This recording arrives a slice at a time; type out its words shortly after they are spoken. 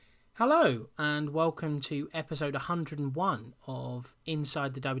Hello and welcome to episode 101 of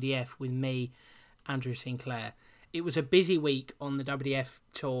Inside the WDF with me, Andrew Sinclair. It was a busy week on the WDF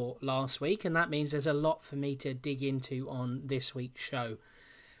tour last week, and that means there's a lot for me to dig into on this week's show.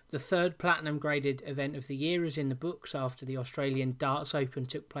 The third platinum graded event of the year is in the books after the Australian Darts Open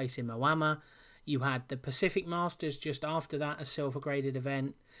took place in Moama. You had the Pacific Masters just after that, a silver graded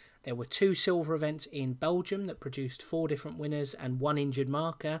event. There were two silver events in Belgium that produced 4 different winners and 1 injured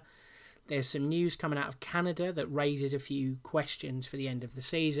marker. There's some news coming out of Canada that raises a few questions for the end of the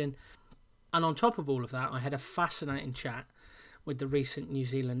season. And on top of all of that, I had a fascinating chat with the recent New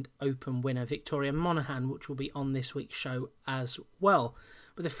Zealand Open winner, Victoria Monaghan, which will be on this week's show as well.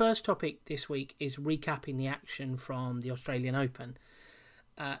 But the first topic this week is recapping the action from the Australian Open.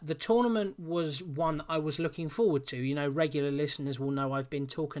 The tournament was one I was looking forward to. You know, regular listeners will know I've been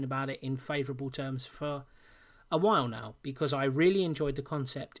talking about it in favourable terms for a while now, because I really enjoyed the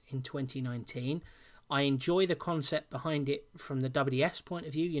concept in 2019. I enjoy the concept behind it from the WDF's point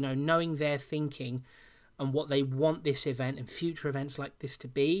of view, you know, knowing their thinking and what they want this event and future events like this to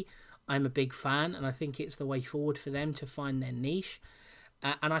be. I'm a big fan, and I think it's the way forward for them to find their niche.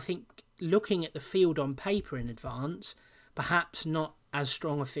 And I think looking at the field on paper in advance, perhaps not as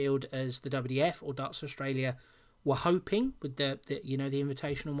strong a field as the WDF or Darts Australia were hoping with the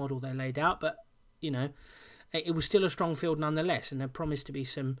invitational model they laid out, but you know, it was still a strong field nonetheless, and there promised to be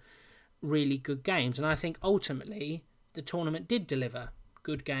some really good games. And I think ultimately the tournament did deliver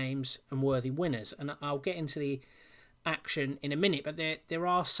good games and worthy winners. And I'll get into the action in a minute, but there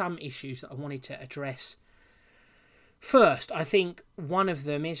are some issues that I wanted to address. First, I think one of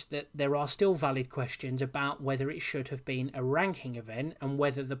them is that there are still valid questions about whether it should have been a ranking event and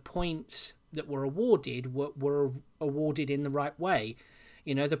whether the points that were awarded were awarded in the right way.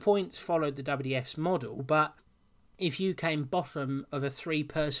 You know, the points followed the WDF's model, but if you came bottom of a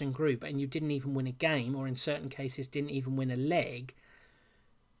 3-person group and you didn't even win a game, or in certain cases didn't even win a leg,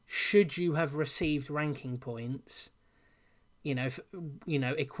 should you have received ranking points,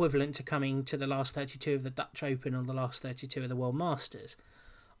 equivalent to coming to the last 32 of the Dutch Open or the last 32 of the World Masters?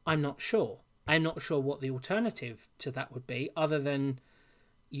 I'm not sure. I'm not sure what the alternative to that would be, other than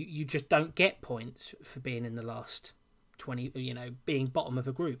you just don't get points for being in the last 20, being bottom of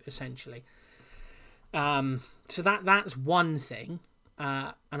a group, essentially. So that's one thing.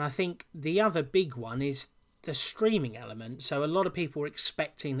 And I think the other big one is the streaming element. So a lot of people were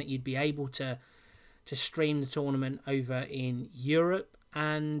expecting that you'd be able to stream the tournament over in Europe,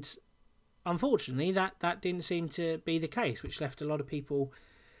 and unfortunately that didn't seem to be the case, which left a lot of people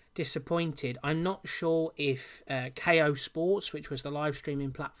disappointed. I'm not sure if KO Sports, which was the live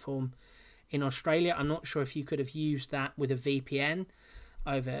streaming platform in Australia, I'm not sure if you could have used that with a VPN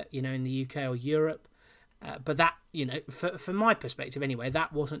over, in the UK or Europe. But that, from my perspective anyway,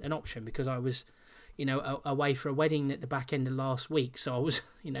 that wasn't an option because I was, away for a wedding at the back end of last week. So I was,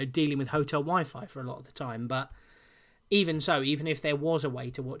 dealing with hotel Wi-Fi for a lot of the time. But even so, even if there was a way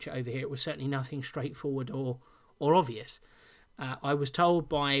to watch it over here, it was certainly nothing straightforward or obvious. I was told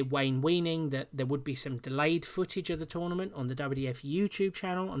by Wayne Weaning that there would be some delayed footage of the tournament on the WDF YouTube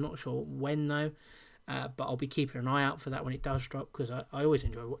channel. I'm not sure when though, but I'll be keeping an eye out for that when it does drop, because I always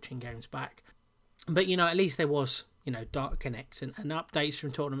enjoy watching games back. But, at least there was, Dart Connect and updates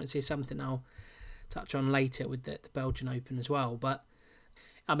from tournaments is something I'll touch on later with the Belgian Open as well. But,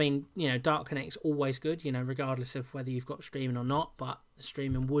 I mean, Dart Connect's always good, regardless of whether you've got streaming or not. But the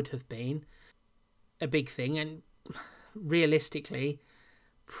streaming would have been a big thing, and realistically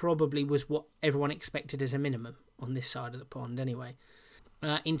probably was what everyone expected as a minimum on this side of the pond anyway.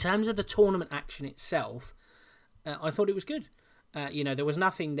 In terms of the tournament action itself, I thought it was good. There was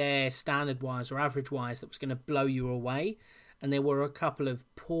nothing there standard-wise or average-wise that was going to blow you away, and there were a couple of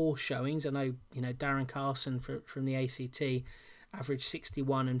poor showings. I know, Darren Carson from the ACT averaged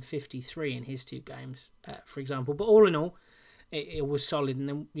 61 and 53 in his 2 games, for example. But all in all, it was solid, and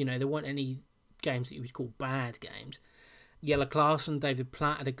then, there weren't any games that you would call bad games. Jelle Klaasen, David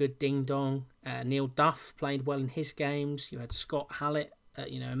Platt had a good ding-dong. Neil Duff played well in his games. You had Scott Hallett,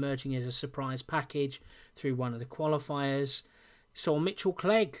 emerging as a surprise package through one of the qualifiers. Saw Mitchell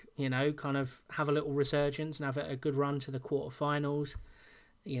Clegg, kind of have a little resurgence and have a good run to the quarterfinals.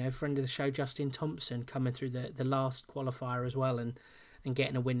 Friend of the show, Justin Thompson, coming through the last qualifier as well and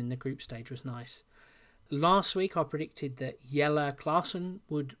getting a win in the group stage was nice. Last week I predicted that Jelle Klaasen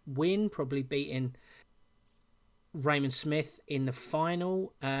would win, probably beating Raymond Smith in the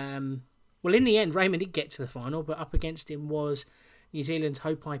final. Well, in the end, Raymond did get to the final, but up against him was New Zealand's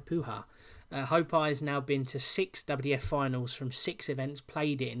Hopai Puha. Hopai has now been to 6 WDF finals from 6 events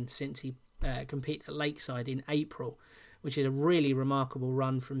played in since he competed at Lakeside in April, which is a really remarkable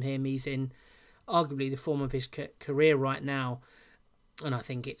run from him. He's in arguably the form of his career right now, and I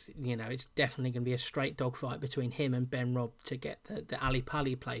think it's definitely going to be a straight dogfight between him and Ben Robb to get the Ali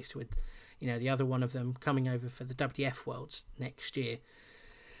Pali place, with the other one of them coming over for the WDF Worlds next year.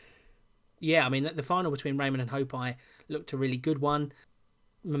 Yeah, I mean, the final between Raymond and Hopai looked a really good one.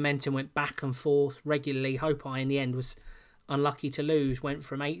 Momentum went back and forth regularly. Hopai in the end was unlucky to lose, went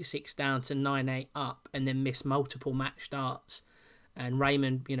from 8-6 down to 9-8 up, and then missed multiple match starts. And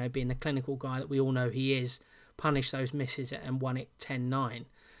Raymond, being the clinical guy that we all know he is, punished those misses and won it 10-9.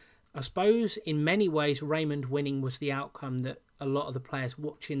 I suppose in many ways Raymond winning was the outcome that a lot of the players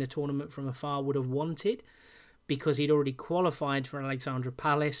watching the tournament from afar would have wanted, because he'd already qualified for Alexandra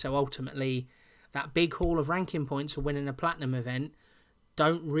Palace, so ultimately that big haul of ranking points for winning a platinum event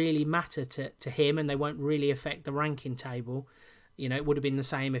don't really matter to him, and they won't really affect the ranking table. It would have been the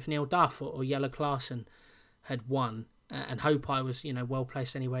same if Neil Duff or Jelle Klaasen had won, and Hopai was well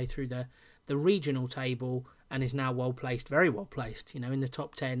placed anyway through the regional table, and is now well placed, very well placed, in the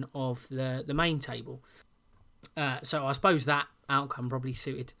top 10 of the main table. So I suppose that outcome probably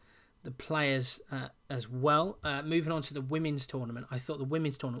suited the players as well. Moving on to the women's tournament, I thought the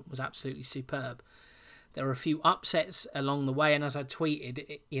women's tournament was absolutely superb. There were a few upsets along the way, and as I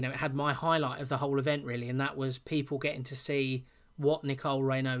tweeted, it had my highlight of the whole event really, and that was people getting to see what Nicole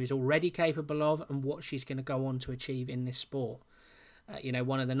Renaud is already capable of and what she's going to go on to achieve in this sport.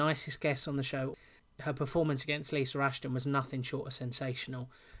 One of the nicest guests on the show, her performance against Lisa Ashton was nothing short of sensational.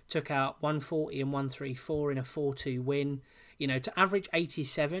 Took out 140 and 134 in a 4-2 win. To average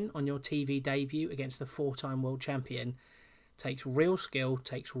 87 on your TV debut against the 4-time world champion takes real skill,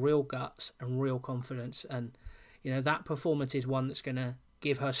 takes real guts and real confidence. And, that performance is one that's going to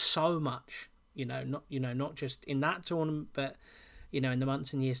give her so much, not just in that tournament, but, in the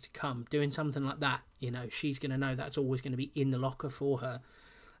months and years to come. Doing something like that, she's going to know that's always going to be in the locker for her.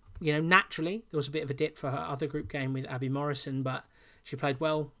 Naturally, there was a bit of a dip for her other group game with Abby Morrison, but she played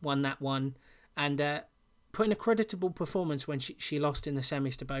well, won that one, and put in a creditable performance when she lost in the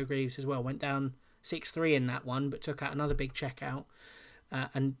semis to Bo Greaves as well. Went down 6-3 in that one, but took out another big checkout,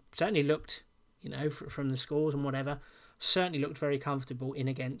 and certainly looked, from the scores and whatever, certainly looked very comfortable in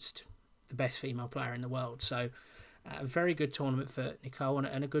against the best female player in the world. So a very good tournament for Nicole,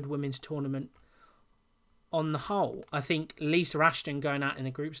 and a good women's tournament on the whole. I think Lisa Ashton going out in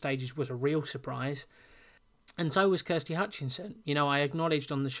the group stages was a real surprise, and so was Kirsty Hutchinson. I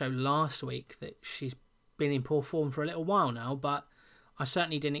acknowledged on the show last week that she's been in poor form for a little while now, but I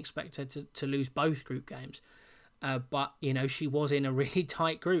certainly didn't expect her to lose both group games. But, she was in a really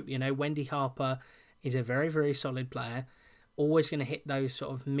tight group. Wendy Harper is a very, very solid player, always going to hit those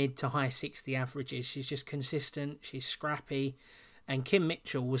sort of mid to high 60 averages. She's just consistent, she's scrappy. And Kim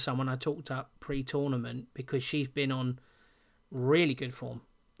Mitchell was someone I talked up pre-tournament because she's been on really good form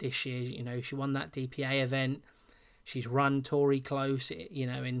this year. She won that DPA event. She's run Tori close,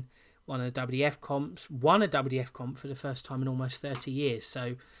 in one of the WDF comps. Won a WDF comp for the first time in almost 30 years.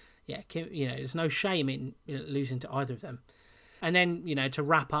 So, yeah, Kim, there's no shame in losing to either of them. And then, to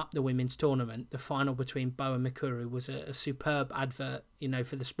wrap up the women's tournament, the final between Bo and Mikuru was a superb advert,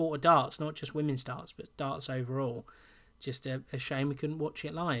 for the sport of darts, not just women's darts, but darts overall. Just a shame we couldn't watch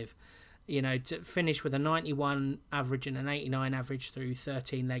it live. To finish with a 91 average and an 89 average through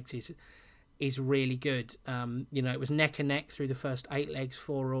 13 legs is really good. It was neck and neck through the first 8 legs,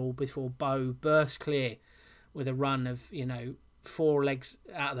 4-all, before Bo burst clear with a run of, 4 legs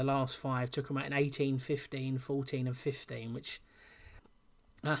out of the last 5, took them out in 18, 15, 14 and 15, which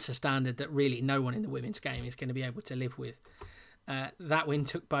that's a standard that really no one in the women's game is going to be able to live with. That win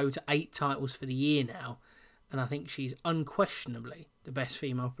took Bo to 8 titles for the year now, and I think she's unquestionably the best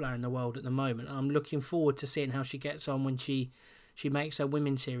female player in the world at the moment. I'm looking forward to seeing how she gets on when she makes her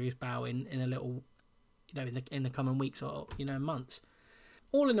women's series bow in a little, in the coming weeks or months.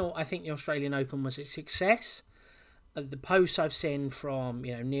 All in all, I think the Australian Open was a success. The posts I've seen from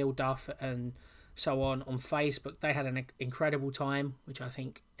Neil Duff and so on Facebook, they had an incredible time, which I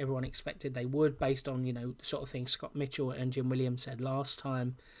think everyone expected they would, based on the sort of thing Scott Mitchell and Jim Williams said last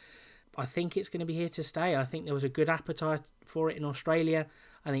time. I think it's going to be here to stay. I think there was a good appetite for it in Australia.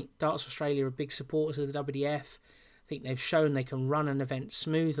 I think Darts Australia are big supporters of the WDF. I think they've shown they can run an event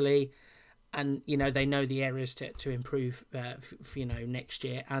smoothly, and they know the areas to improve for next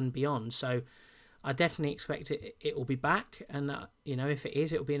year and beyond. So I definitely expect it will be back, and if it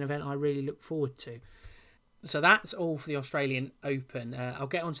is, it will be an event I really look forward to. So that's all for the Australian Open. I'll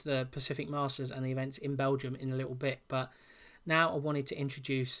get onto the Pacific Masters and the events in Belgium in a little bit, but now I wanted to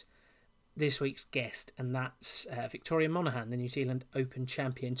introduce this week's guest, and that's Victoria Monaghan, the New Zealand Open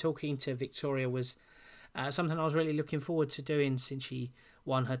champion. Talking to Victoria was Something I was really looking forward to doing since she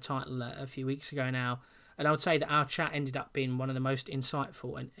won her title a few weeks ago now. And I would say that our chat ended up being one of the most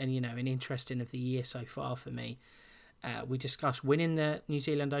insightful and interesting of the year so far for me. We discussed winning the New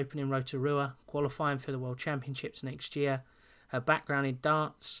Zealand Open in Rotorua, qualifying for the World Championships next year, her background in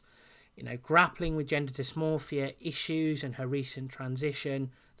darts, grappling with gender dysmorphia issues and her recent transition,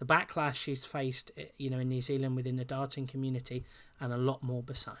 the backlash she's faced, in New Zealand within the darting community, and a lot more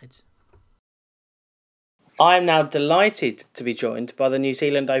besides. I'm now delighted to be joined by the New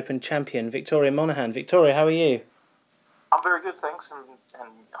Zealand Open champion, Victoria Monaghan. Victoria, how are you? I'm very good, thanks,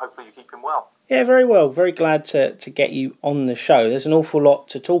 and hopefully you're keeping well. Yeah, very well. Very glad to get you on the show. There's an awful lot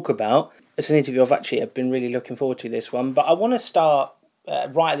to talk about. It's an interview I've been really looking forward to, this one. But I want to start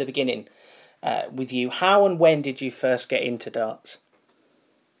right at the beginning with you. How and when did you first get into darts?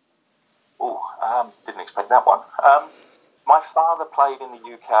 Didn't expect that one. My father played in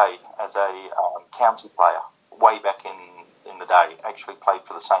the UK as a county player way back in the day. Actually played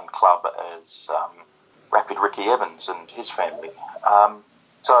for the same club as Rapid Ricky Evans and his family.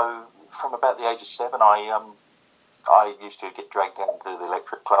 So from about the age of 7, I used to get dragged down to the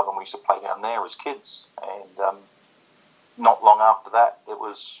Electric Club, and we used to play down there as kids. And not long after that, it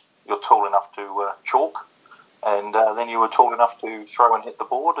was you're tall enough to chalk, and then you were tall enough to throw and hit the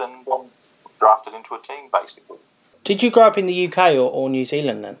board, and drafted into a team, basically. Did you grow up in the UK or New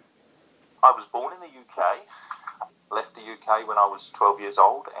Zealand then? I was born in the UK, left the UK when I was 12 years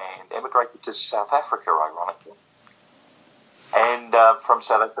old, and emigrated to South Africa, ironically. And from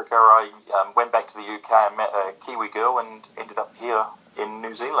South Africa, I went back to the UK and met a Kiwi girl and ended up here in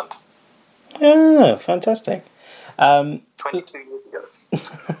New Zealand. Oh, fantastic. 22 years ago.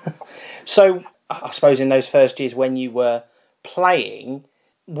 So, I suppose in those first years when you were playing,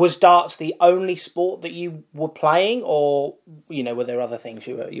 was darts the only sport that you were playing, or were there other things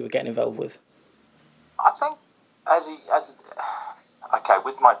you were getting involved with? I think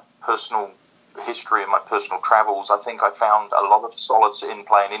with my personal history and my personal travels, I think I found a lot of solace in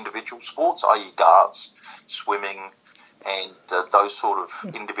playing individual sports, i.e. darts, swimming, and those sort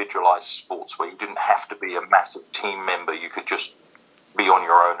of individualised sports where you didn't have to be a massive team member. You could just be on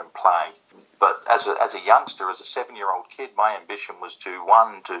your own and play. But as a youngster, as a 7-year-old kid, my ambition was to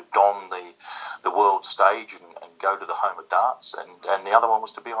don the world stage and go to the home of darts, and the other one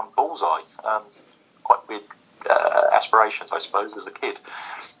was to be on Bullseye. Quite big aspirations, I suppose, as a kid.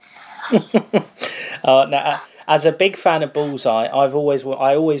 Now, as a big fan of Bullseye, I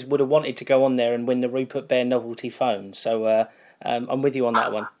always would have wanted to go on there and win the Rupert Bear novelty phone. So I'm with you on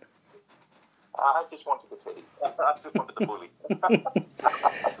that one. I just wanted the teddy. I just wanted the bully.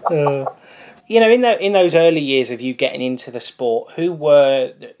 In those early years of you getting into the sport, who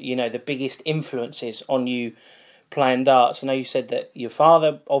were the biggest influences on you playing darts? I know you said that your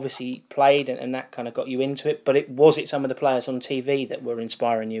father obviously played and that kind of got you into it, but was it some of the players on TV that were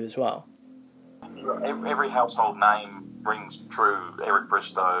inspiring you as well? Every household name rings true. Eric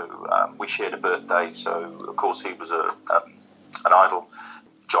Bristow, we shared a birthday, so of course he was an idol.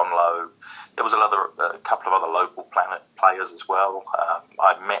 John Lowe. There was a couple of other local players as well.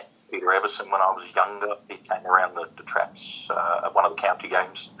 I met Peter Everson when I was younger. He came around the traps at one of the county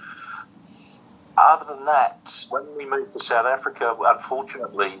games. Other than that, when we moved to South Africa,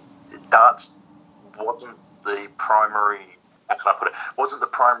 unfortunately, darts wasn't the primary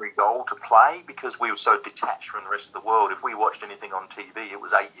goal to play, because we were so detached from the rest of the world. If we watched anything on TV, it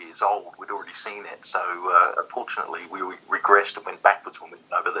was 8 years old. We'd already seen it. So, unfortunately, we regressed and went backwards when we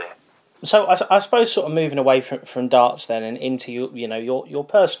went over there. So, I suppose sort of moving away from darts then and into your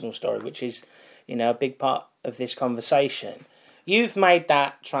personal story, which is, a big part of this conversation. You've made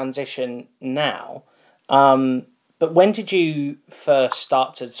that transition now, but when did you first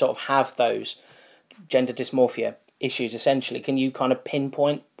start to sort of have those gender dysmorphia issues, essentially? Can you kind of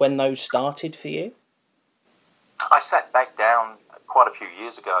pinpoint when those started for you? I sat back down quite a few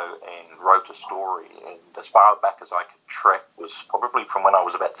years ago and wrote a story, and as far back as I could track was probably from when I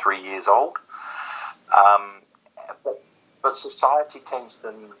was about 3 years old. But society tends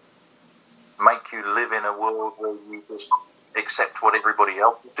to make you live in a world where you just accept what everybody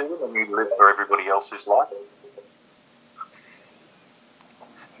else is doing and you live for everybody else's life.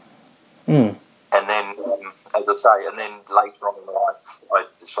 Mm. And then, as I say, later on in life, I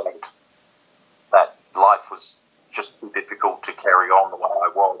decided that life was just too difficult to carry on the way I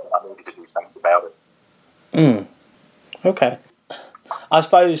was, and I needed to do something about it. Mm. Okay. I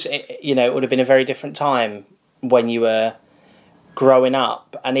suppose, it would have been a very different time when you were growing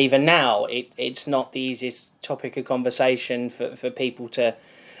up, and even now, it's not the easiest topic of conversation for people to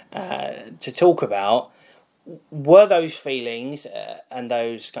talk about. were those feelings and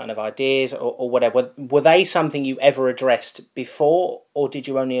those kind of ideas or whatever, were they something you ever addressed before, or did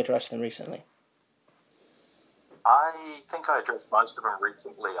you only address them recently? I think I addressed most of them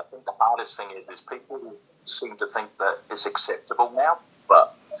recently. I think the hardest thing is people seem to think that it's acceptable now,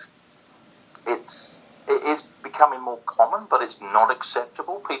 but it is becoming more common, but it's not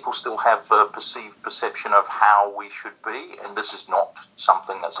acceptable. People still have a perceived perception of how we should be, and this is not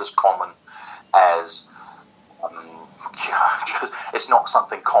something that's as common as... it's not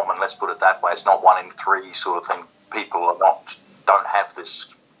something common, let's put it that way. It's not 1 in 3 sort of thing. People don't have this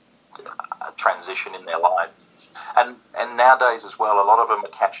transition in their lives. And nowadays as well, a lot of them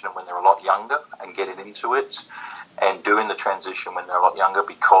are catching it when they're a lot younger and getting into it and doing the transition when they're a lot younger,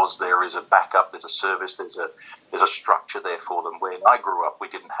 because there is a backup, there's a service, there's a structure there for them. When I grew up, we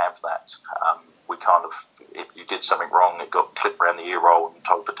didn't have that. We kind of, if you did something wrong, it got clipped around the ear roll and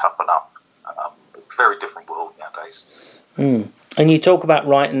told to toughen up. It's a very different world nowadays. And you talk about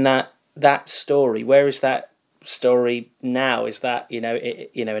writing that story. Where is that story now? Is that in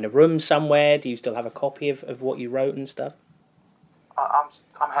a room somewhere? Do you still have a copy of what you wrote and stuff?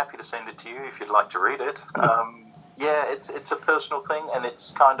 I'm happy to send it to you if you'd like to read it. Yeah, it's a personal thing, and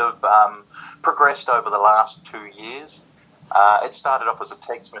it's kind of progressed over the last 2 years. It started off as a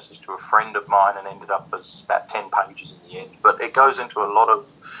text message to a friend of mine and ended up as about 10 pages in the end. But it goes into a lot of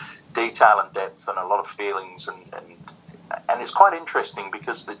detail and depth and a lot of feelings, and it's quite interesting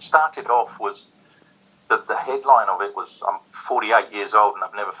because it started off was the headline of it was, I'm 48 years old and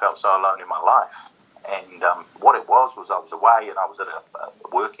I've never felt so alone in my life. And what it was I was away and I was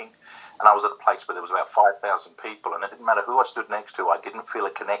working, and I was at a place where there was about 5,000 people, and it didn't matter who I stood next to, I didn't feel a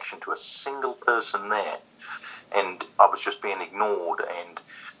connection to a single person there, and I was just being ignored, and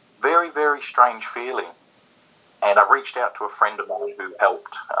very, very strange feeling. And I reached out to a friend of mine who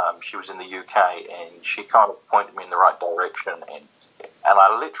helped. She was in the UK, and she kind of pointed me in the right direction, and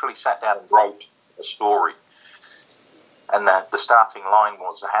I literally sat down and wrote a story. And the starting line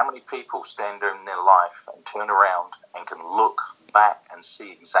was, how many people stand in their life and turn around and can look back and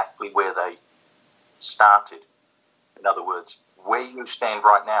see exactly where they started? In other words, where you stand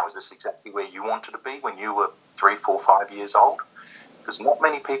right now, is this exactly where you wanted to be when you were 3, 4, 5 years old? Because not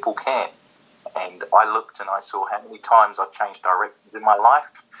many people can. And I looked and I saw how many times I changed directions in my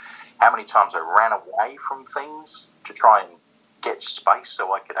life, how many times I ran away from things to try and get space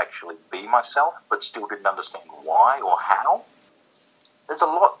so I could actually be myself, but still didn't understand why or how. There's a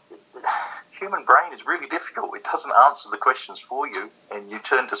lot. Human brain is really difficult. It doesn't answer the questions for you, and you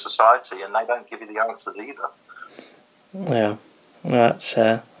turn to society and they don't give you the answers either. Yeah, that's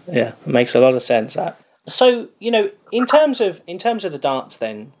it makes a lot of sense. That. So, in terms of the darts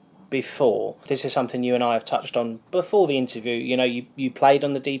then, before, this is something you and I have touched on before the interview. You played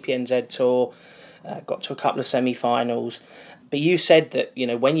on the DPNZ tour, got to a couple of semi-finals. But you said that,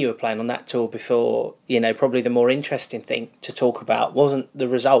 when you were playing on that tour before, probably the more interesting thing to talk about wasn't the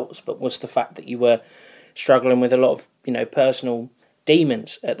results, but was the fact that you were struggling with a lot of, personal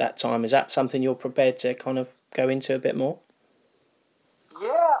demons at that time. Is that something you're prepared to kind of go into a bit more?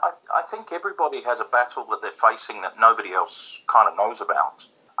 Yeah, I think everybody has a battle that they're facing that nobody else kind of knows about.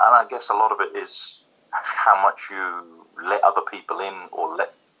 And I guess a lot of it is how much you let other people in or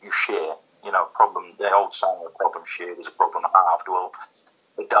let you share. The old saying, a problem shared is a problem halved. Well,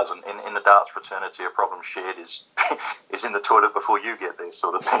 it doesn't. In the darts fraternity, a problem shared is in the toilet before you get there,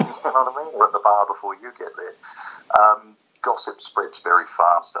 sort of thing. You know what I mean? Or at the bar before you get there. Gossip spreads very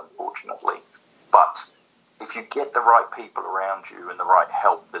fast, unfortunately. But if you get the right people around you and the right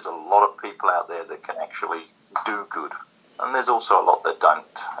help, there's a lot of people out there that can actually do good. And there's also a lot that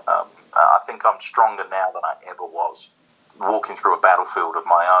don't. I think I'm stronger now than I ever was. Walking through a battlefield of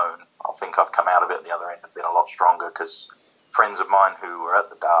my own, I think I've come out of it at the other end and been a lot stronger, because friends of mine who were at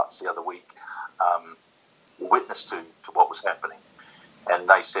the darts the other week witnessed to what was happening. And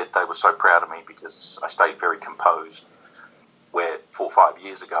they said they were so proud of me because I stayed very composed, where 4 or 5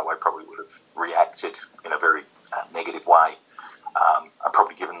 years ago I probably would have reacted in a very negative way. I've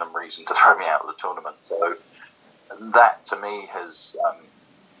probably given them reason to throw me out of the tournament. So that to me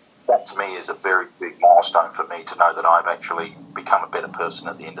is a very big milestone for me, to know that I've actually become a better person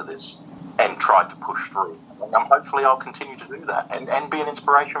at the end of this and tried to push through. And hopefully I'll continue to do that and be an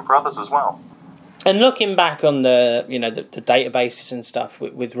inspiration for others as well. And looking back on the databases and stuff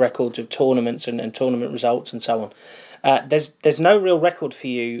with records of tournaments and tournament results and so on, there's no real record for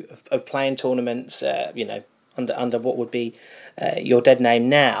you of playing tournaments, under what would be your dead name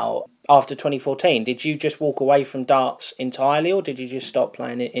now. After 2014, did you just walk away from darts entirely, or did you just stop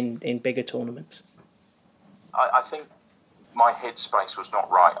playing it in bigger tournaments? I think my headspace was not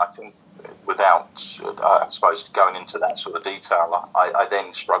right. I think without, I suppose, going into that sort of detail, I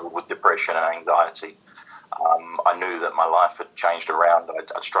then struggled with depression and anxiety. I knew that my life had changed around.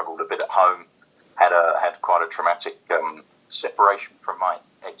 I'd struggled a bit at home, had quite a traumatic separation from my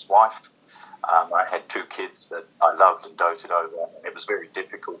ex-wife. I had 2 kids that I loved and doted over, and it was very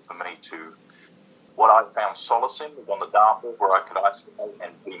difficult for me to. What I found solace in was on the dartboard, where I could isolate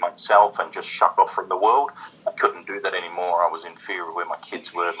and be myself and just shut off from the world. I couldn't do that anymore. I was in fear of where my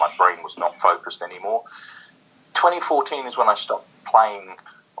kids were. My brain was not focused anymore. 2014 is when I stopped playing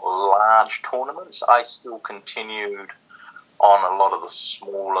large tournaments. I still continued on a lot of the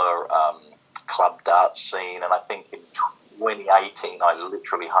smaller club darts scene, and I think in 2018 I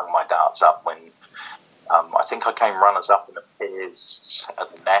literally hung my darts up when I think I came runners-up in the pairs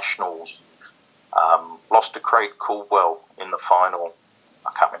at the Nationals. Lost to Craig Caldwell in the final.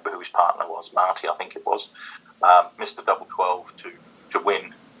 I can't remember who his partner was. Marty, I think it was. Missed the double 12 to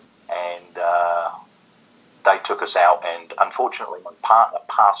win, and they took us out. And unfortunately, my partner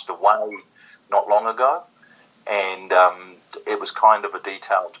passed away not long ago, and it was kind of a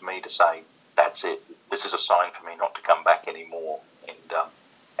detail to me to say, that's it. This is a sign for me not to come back anymore.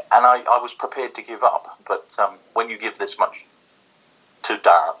 And I was prepared to give up. But when you give this much to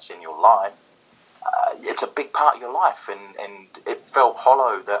darts in your life, it's a big part of your life, and it felt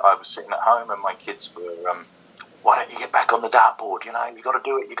hollow that I was sitting at home and my kids were, why don't you get back on the dartboard? You got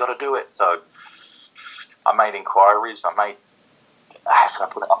to do it. So I made inquiries. I made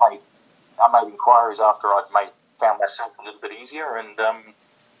inquiries after I'd found myself a little bit easier, and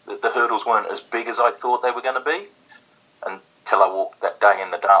the hurdles weren't as big as I thought they were going to be, until I walked that day in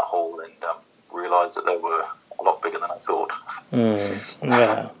the dart hall and realised that they were a lot bigger than I thought.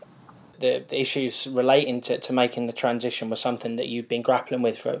 Yeah. The issues relating to making the transition was something that you've been grappling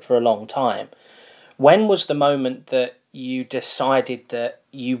with for a long time. When was the moment that you decided that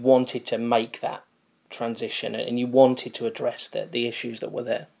you wanted to make that transition and you wanted to address the issues that were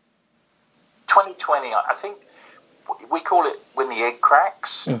there? 2020, I think we call it when the egg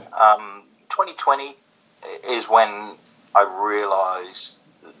cracks. 2020 is when I realised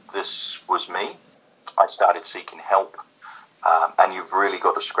this was me. I started seeking help. And you've really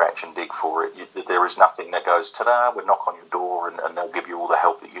got to scratch and dig for it. There is nothing that goes, ta-da, we'll knock on your door and they'll give you all the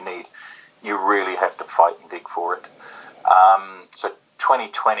help that you need. You really have to fight and dig for it. So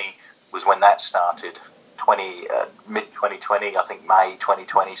 2020 was when that started. Mid-2020, I think May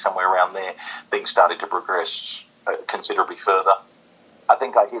 2020, somewhere around there, things started to progress considerably further. I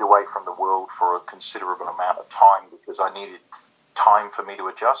think I hid away from the world for a considerable amount of time because I needed time for me to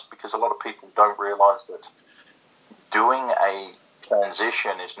adjust, because a lot of people don't realise that doing a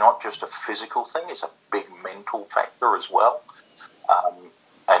transition is not just a physical thing, it's a big mental factor as well.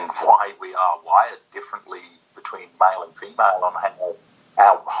 And why we are wired differently between male and female on how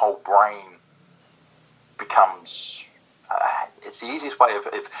our whole brain becomes... it's the easiest way of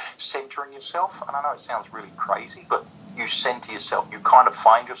centering yourself. And I know it sounds really crazy, but you center yourself. You kind of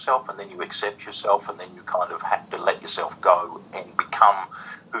find yourself, and then you accept yourself, and then you kind of have to let yourself go and become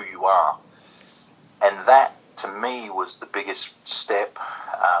who you are. And that, to me, was the biggest step.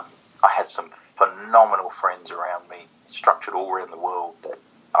 I had some phenomenal friends around me, structured all around the world, that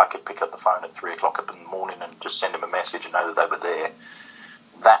I could pick up the phone at 3 o'clock in the morning and just send them a message and know that they were there.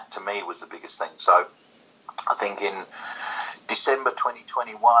 That, to me, was the biggest thing. So I think in December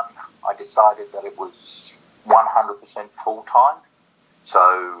 2021, I decided that it was 100% full-time. So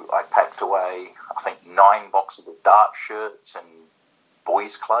I packed away, I think, 9 boxes of dart shirts and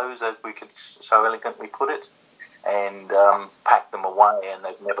boys' clothes, as we could so elegantly put it, and packed them away, and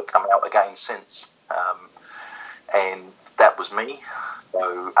they've never come out again since. And that was me.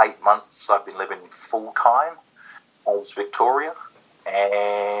 So 8 months I've been living full-time as Victoria,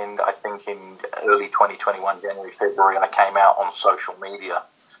 and I think in early 2021, January, February, I came out on social media,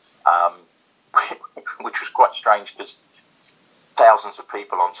 which was quite strange because thousands of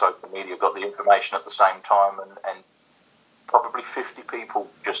people on social media got the information at the same time, and probably 50 people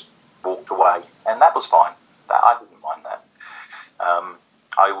just walked away, and that was fine. I didn't mind that.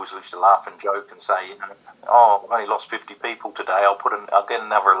 I always used to laugh and joke and say, I've only lost 50 people today. I'll get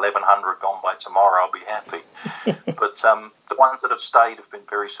another 1,100 gone by tomorrow. I'll be happy. But the ones that have stayed have been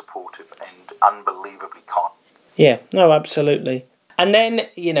very supportive and unbelievably kind. Yeah, no, absolutely. And then,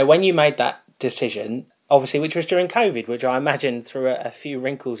 when you made that decision, obviously, which was during COVID, which I imagine threw a few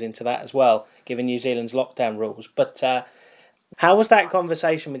wrinkles into that as well, given New Zealand's lockdown rules. But how was that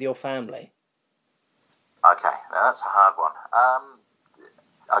conversation with your family? Okay, now that's a hard one.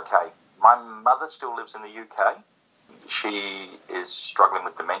 Okay, my mother still lives in the UK. She is struggling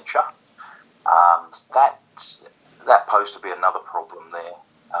with dementia. That posed to be another problem there.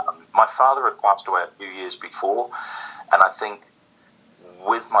 My father had passed away a few years before, and I think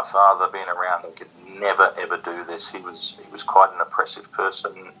with my father being around, I could never ever do this. He was quite an oppressive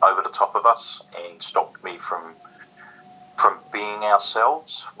person, over the top of us, and stopped me from being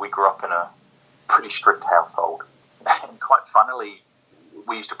ourselves. We grew up in a pretty strict household, and quite funnily,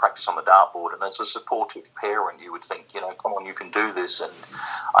 we used to practice on the dartboard, and as a supportive parent, you would think, come on, you can do this. And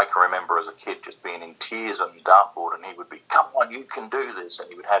I can remember as a kid just being in tears on the dartboard, and he would be, come on, you can do this, and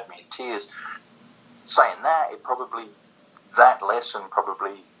he would have me in tears. Saying that, that lesson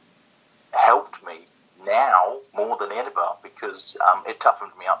probably helped me now more than ever, because it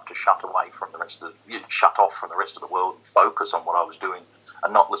toughened me up to shut off from the rest of the world, and focus on what I was doing,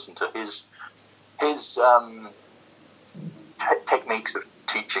 and not listen to his techniques of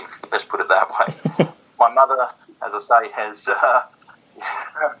teaching. Let's put it that way. My mother, as I say, has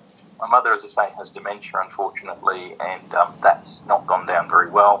dementia, unfortunately, and that's not gone down very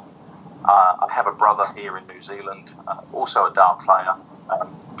well. I have a brother here in New Zealand, also a dart player.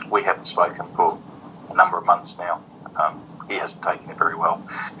 We haven't spoken for a number of months now. He hasn't taken it very well.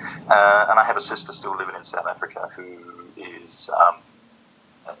 And I have a sister still living in South Africa who is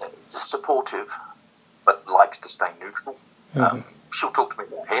supportive, but likes to stay neutral. She'll talk to me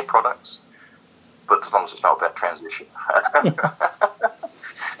about hair products, but as long as it's not about transition. And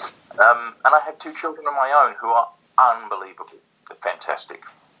I have 2 children of my own who are unbelievable. They're fantastic,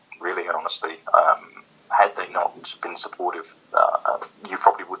 really, honestly. Had they not been supportive, you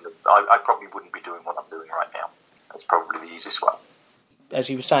probably wouldn't have, I probably wouldn't be doing what I'm doing right now. That's probably the easiest way. As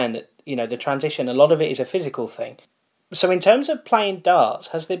you were saying, that the transition, a lot of it is a physical thing. So in terms of playing darts,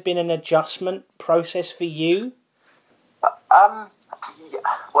 has there been an adjustment process for you? Yeah,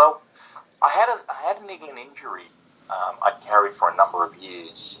 well, I had a niggling injury I'd carried for a number of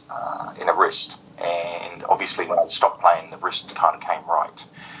years in a wrist, and obviously when I stopped playing, the wrist kind of came right.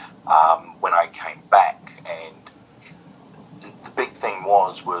 When I came back, and the big thing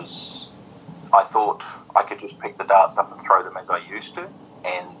was I thought I could just pick the darts up and throw them as I used to,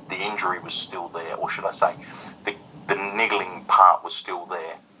 and the injury was still there, or should I say, the niggling part was still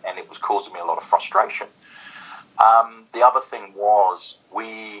there, and it was causing me a lot of frustration. The other thing was,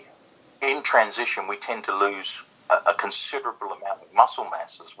 in transition, we tend to lose a considerable amount of muscle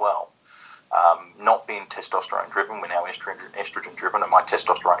mass as well. Not being testosterone driven, we're now estrogen driven, and my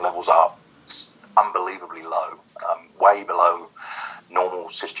testosterone levels are unbelievably low, way below normal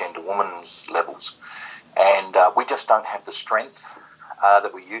cisgender woman's levels. And we just don't have the strength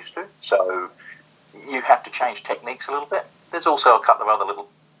that we used to. So you have to change techniques a little bit. There's also a couple of other little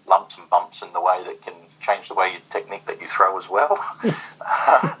lumps and bumps in the way that can change the way technique that you throw as well.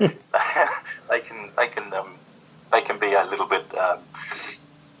 They can be a little bit, how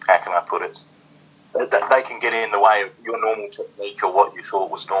can I put it? They can get in the way of your normal technique or what you thought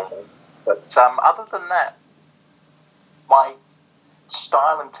was normal. But other than that, my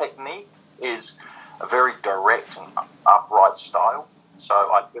style and technique is a very direct and upright style. So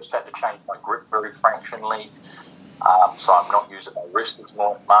I just had to change my grip very fractionally. So I'm not using my wrist as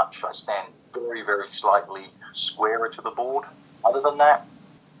much. I stand very, very slightly squarer to the board. Other than that,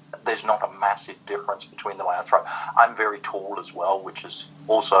 there's not a massive difference between the way I throw. I'm very tall as well, which has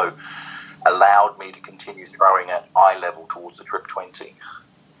also allowed me to continue throwing at eye level towards the Trip 20.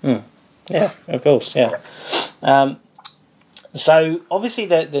 Yeah, of course, yeah. So obviously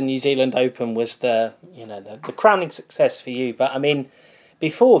the New Zealand Open was the crowning success for you. But I mean,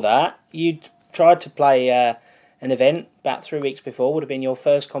 before that, you'd tried to play an event about 3 weeks before. Would have been your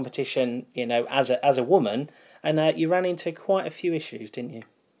first competition, as a woman, and you ran into quite a few issues, didn't you?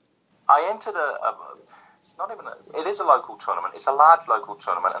 I entered it is a local tournament. It's a large local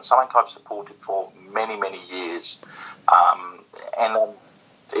tournament, and something I've supported for many, many years.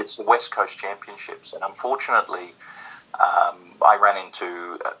 It's the West Coast Championships, and unfortunately, I ran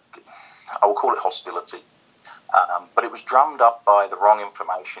into, I will call it hostility, but it was drummed up by the wrong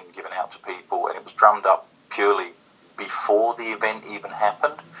information given out to people, and it was drummed up purely before the event even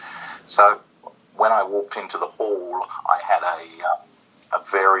happened. So when I walked into the hall, I had a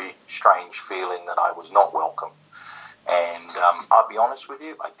very strange feeling that I was not welcome. And I'll be honest with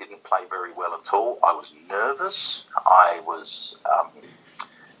you, I didn't play very well at all. I was nervous. I was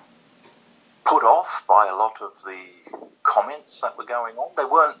put off by a lot of the comments that were going on. They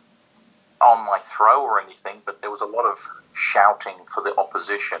weren't on my throw or anything, but there was a lot of shouting for the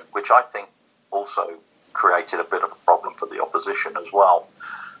opposition, which I think also created a bit of a problem for the opposition as well.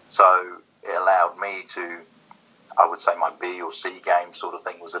 So it allowed me to, I would say my B or C game sort of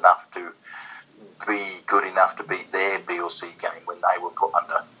thing was enough to be good enough to beat their B or C game when they were put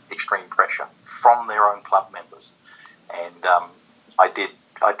under extreme pressure from their own club members. And I did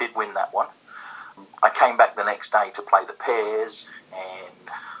I did win that one. I came back the next day to play the pairs, and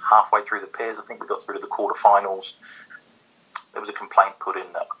halfway through the pairs, I think we got through to the quarterfinals. There was a complaint put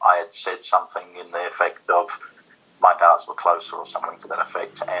in that I had said something in the effect of my darts were closer or something to that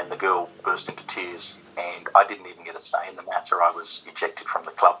effect, and the girl burst into tears, and I didn't even get a say in the matter. I was ejected from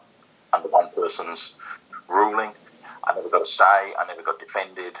the club under one person's ruling. I never got a say, I never got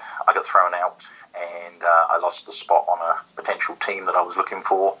defended, I got thrown out, and I lost the spot on a potential team that I was looking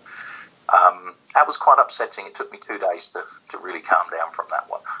for. That was quite upsetting. It took me 2 days to really calm down from that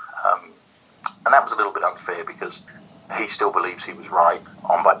one. And that was a little bit unfair because he still believes he was right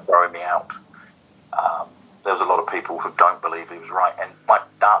on by throwing me out. There was a lot of people who don't believe he was right, and my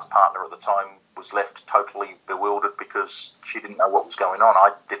darts partner at the time was left totally bewildered because she didn't know what was going on.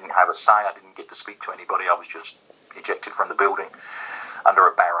 I didn't have a say, I didn't get to speak to anybody, I was just ejected from the building under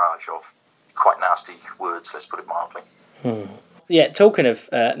a barrage of quite nasty words, let's put it mildly. Yeah, talking of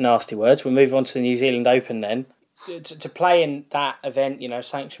nasty words, we'll move on to the New Zealand Open then. To play in that event,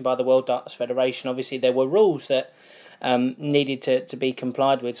 sanctioned by the World Darts Federation, obviously there were rules that needed to be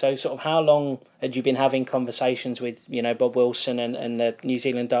complied with. So sort of how long had you been having conversations with, Bob Wilson and the New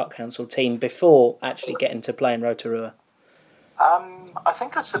Zealand Dart Council team before actually getting to play in Rotorua? I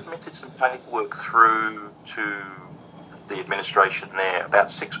think I submitted some paperwork through to the administration there about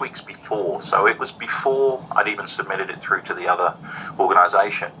 6 weeks before. So it was before I'd even submitted it through to the other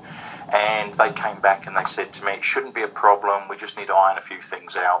organisation. And they came back and they said to me, it shouldn't be a problem, we just need to iron a few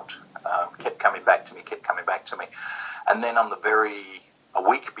things out. Kept coming back to me. And then a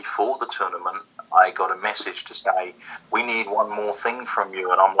week before the tournament, I got a message to say, we need one more thing from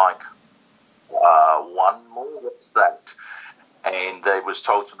you. And I'm like, one more? What's that? And it was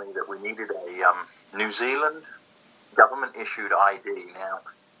told to me that we needed a New Zealand government-issued ID. Now,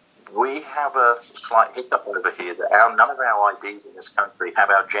 we have a slight hiccup over here that none of our IDs in this country have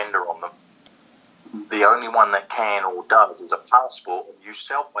our gender on them. The only one that can or does is a passport. You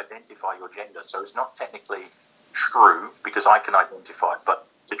self-identify your gender, so it's not technically true because I can identify it. But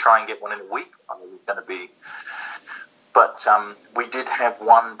to try and get one in a week, I mean, it's going to be... But we did have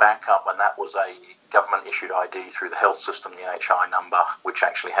one backup, and that was a government-issued ID through the health system, the NHI number, which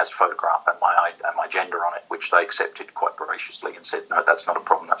actually has a photograph and my gender on it, which they accepted quite graciously and said, no, that's not a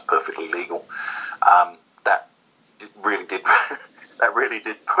problem, that's perfectly legal. That really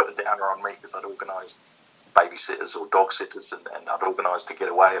did put a downer on me because I'd organised babysitters or dog sitters and I'd organised to get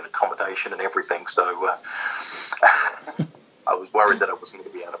away and accommodation and everything, so I was worried that I wasn't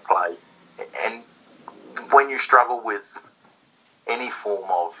going to be able to play. And when you struggle with any form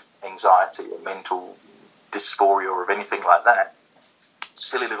of anxiety or mental dysphoria or of anything like that,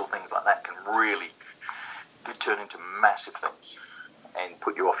 silly little things like that can really turn into massive things and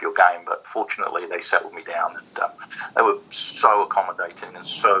put you off your game. But fortunately, they settled me down, and they were so accommodating, and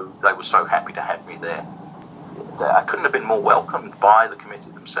they were so happy to have me there. I couldn't have been more welcomed by the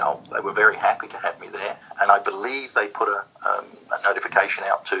committee themselves. They were very happy to have me there, and I believe they put a notification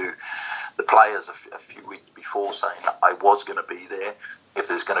out to the players a few weeks before saying I was going to be there. If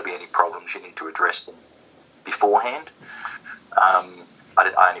there's going to be any problems, you need to address them beforehand.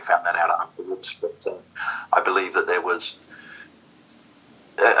 I only found that out afterwards, but I believe that there was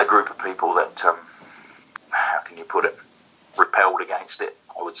a group of people that, how can you put it, repelled against it,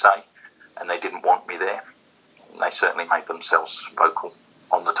 I would say, and they didn't want me there. And they certainly made themselves vocal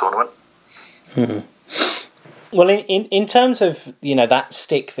on the tournament. Mm-hmm. Well, in terms of, that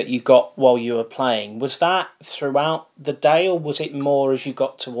stick that you got while you were playing, was that throughout the day, or was it more as you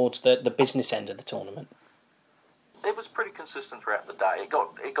got towards the business end of the tournament? It was pretty consistent throughout the day. It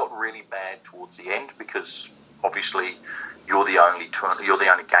got really bad towards the end because obviously you're the only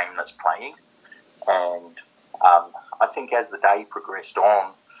game that's playing, and I think as the day progressed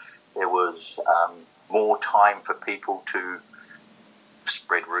on, there was more time for people to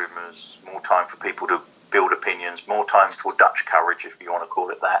spread rumours, more time for people to build opinions, more time for Dutch courage, if you want to call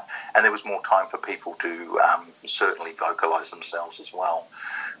it that, and there was more time for people to certainly vocalise themselves as well.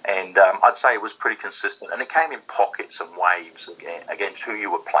 And I'd say it was pretty consistent, and it came in pockets and waves against who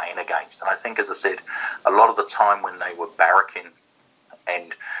you were playing against. And I think, as I said, a lot of the time when they were barracking,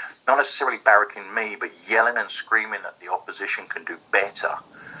 and not necessarily barracking me, but yelling and screaming that the opposition can do better,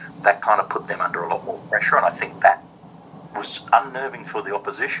 that kind of put them under a lot more pressure, and I think that was unnerving for the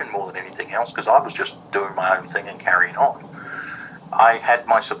opposition more than anything else, because I was just doing my own thing and carrying on. I had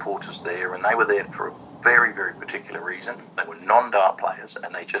my supporters there, and they were there for a very, very particular reason. They were non-dart players,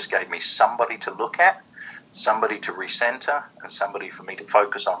 and they just gave me somebody to look at, somebody to recenter, and somebody for me to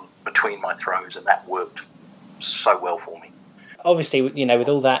focus on between my throws, and that worked so well for me. Obviously, with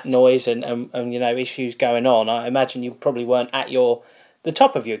all that noise and issues going on, I imagine you probably weren't at your the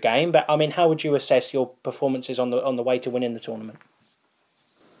top of your game, but I mean, how would you assess your performances on the way to winning the tournament?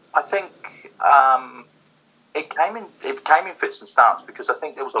 I think it came in fits and starts, because I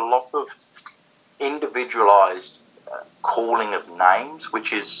think there was a lot of individualised calling of names,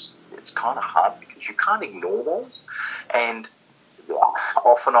 which it's kind of hard because you can't ignore those. And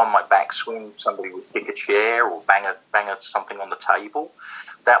often on my backswing, somebody would kick a chair or bang something on the table.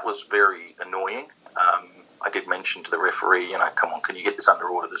 That was very annoying. I did mention to the referee, come on, can you get this under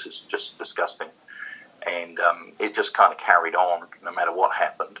order? This is just disgusting. And it just kind of carried on no matter what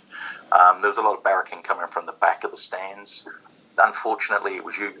happened. There was a lot of barracking coming from the back of the stands. Unfortunately, it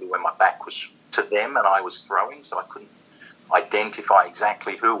was usually when my back was to them and I was throwing, so I couldn't identify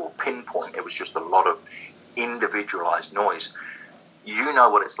exactly who or pinpoint. It was just a lot of individualised noise. You know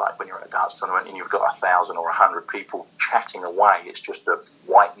what it's like when you're at a darts tournament and you've got 1,000 or 100 people chatting away. It's just a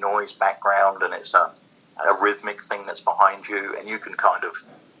white noise background, and it's a rhythmic thing that's behind you, and you can kind of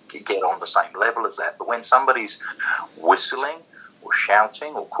get on the same level as that. But when somebody's whistling or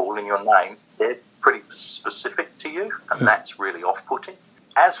shouting or calling your name, they're pretty specific to you, and that's really off-putting.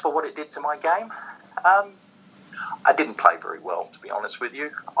 As for what it did to my game, I didn't play very well, to be honest with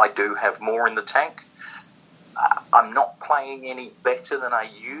you. I do have more in the tank. I'm not playing any better than I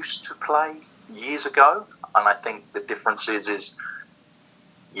used to play years ago, and I think the difference is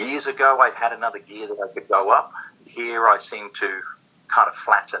years ago I had another gear that I could go up. Here I seem to kind of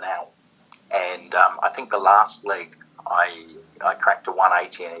flatten out, and I think the last leg I cracked a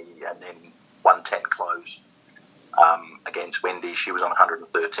 180 and then 110 close against Wendy. She was on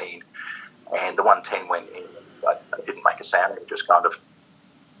 113, and the 110 went in. I didn't make a sound. I just kind of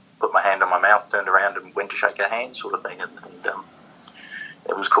put my hand on my mouth, turned around and went to shake her hand, sort of thing. And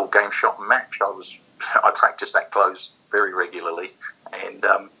it was called game, shot and match. I practiced that close very regularly, and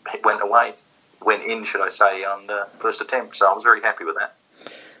it went away. Went in, should I say, on the first attempt. So I was very happy with that.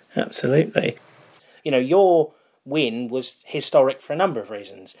 Absolutely. Your win was historic for a number of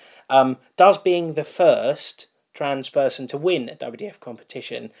reasons. Does being the first trans person to win a WDF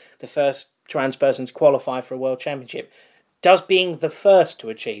competition, the first trans person to qualify for a world championship, does being the first to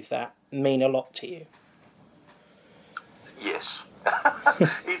achieve that mean a lot to you? Yes.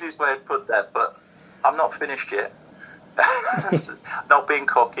 Easiest way to put that, but I'm not finished yet. Not being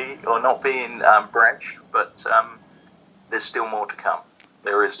cocky or not being brash, but there's still more to come.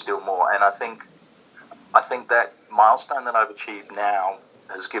 There is still more, and I think that milestone that I've achieved now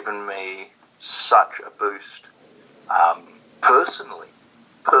has given me such a boost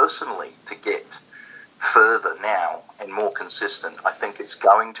personally to get further now and more consistent. I think it's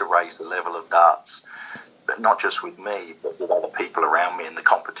going to raise the level of darts, but not just with me, but with other people around me in the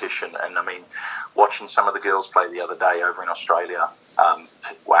competition. And I mean, watching some of the girls play the other day over in Australia,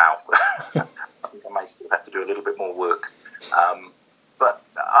 wow. I think I may still have to do a little bit more work. But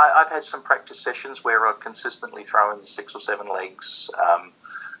I've had some practice sessions where I've consistently thrown 6 or 7 legs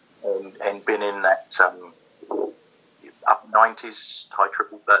and been in that up 90s,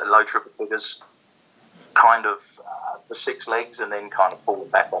 low triple figures, kind of the 6 legs, and then kind of falling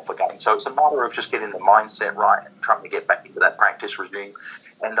back off again. So it's a matter of just getting the mindset right and trying to get back into that practice regime.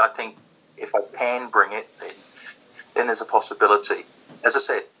 And I think if I can bring it, then there's a possibility. As I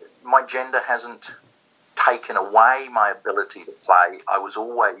said, my gender hasn't taken away my ability to play. I was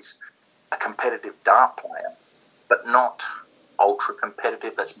always a competitive dart player, but not ultra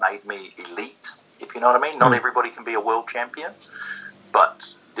competitive. That's made me elite, if you know what I mean. Not everybody can be a world champion,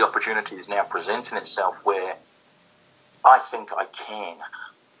 but the opportunity is now presenting itself where I think I can,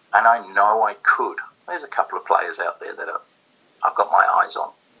 and I know I could. There's a couple of players out there that I've got my eyes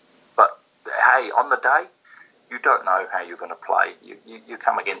on. But, hey, on the day, you don't know how you're going to play. You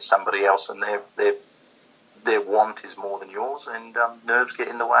come against somebody else, and their want is more than yours, and nerves get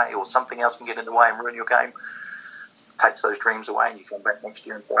in the way, or something else can get in the way and ruin your game. Takes those dreams away, and you come back next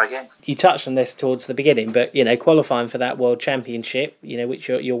year and try again. You touched on this towards the beginning, but qualifying for that World Championship, which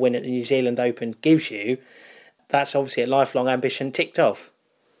your win at the New Zealand Open gives you, that's obviously a lifelong ambition ticked off.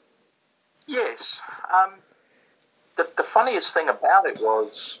 Yes. The funniest thing about it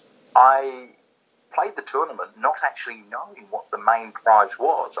was I played the tournament not actually knowing what the main prize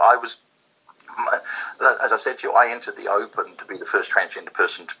was. As I said to you, I entered the Open to be the first transgender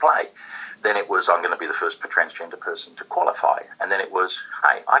person to play. Then it was, I'm going to be the first transgender person to qualify. And then it was,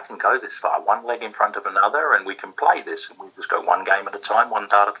 hey, I can go this far, one leg in front of another, and we can play this. And we just go one game at a time, one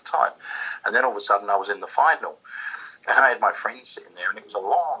dart at a time. And then all of a sudden I was in the final. And I had my friends sitting there, and it was a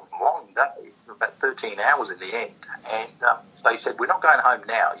long, long day, about 13 hours in the end. And they said, we're not going home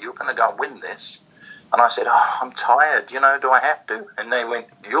now. You're going to go and win this. And I said, I'm tired, do I have to? And they went,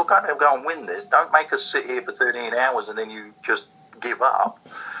 you're going to go and win this. Don't make us sit here for 13 hours and then you just give up.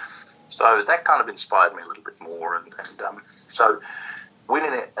 So that kind of inspired me a little bit more. And so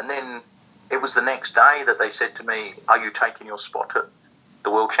winning it, and then it was the next day that they said to me, "Are you taking your spot at the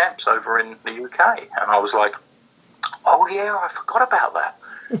World Champs over in the UK?" And I was like, "Oh yeah, I forgot about that."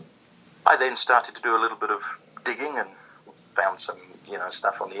 I then started to do a little bit of digging and found some,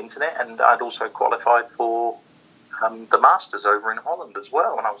 stuff on the internet, and I'd also qualified for the Masters over in Holland as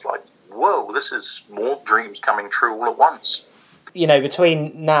well. And I was like, "Whoa, this is more dreams coming true all at once."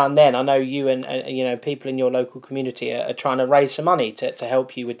 Between now and then, I know you and people in your local community are trying to raise some money to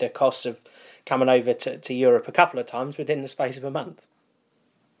help you with the cost of coming over to Europe a couple of times within the space of a month.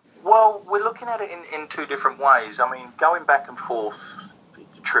 Well, we're looking at it in two different ways. I mean, going back and forth,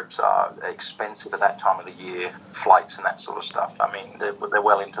 the trips are expensive at that time of the year, flights and that sort of stuff. I mean, they're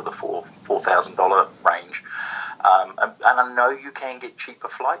well into the $4,000 range. And I know you can get cheaper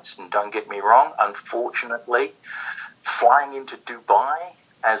flights, and don't get me wrong, unfortunately, flying into Dubai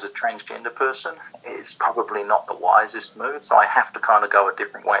as a transgender person is probably not the wisest move, so I have to kind of go a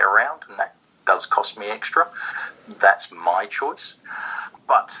different way around, and that does cost me extra. That's my choice.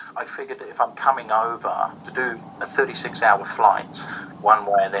 But I figured that if I'm coming over to do a 36-hour flight one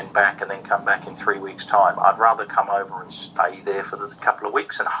way and then back and then come back in 3 weeks' time, I'd rather come over and stay there for the couple of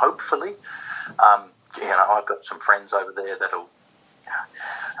weeks, and hopefully, I've got some friends over there that'll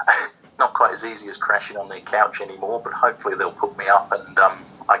not quite as easy as crashing on their couch anymore, but hopefully they'll put me up, and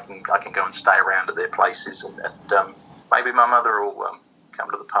I can go and stay around at their places, and maybe my mother will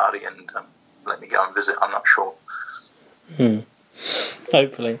come to the party and let me go and visit. I'm not sure.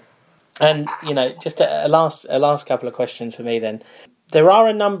 Hopefully. And just a last couple of questions for me then. There are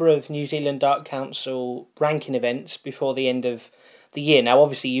a number of New Zealand Dart Council ranking events before the end of the year. Now,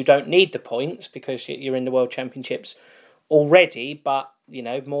 obviously, you don't need the points because you're in the World Championships already, but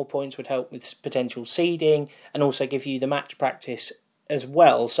more points would help with potential seeding and also give you the match practice as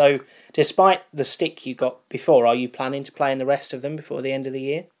well. So, despite the stick you got before, are you planning to play in the rest of them before the end of the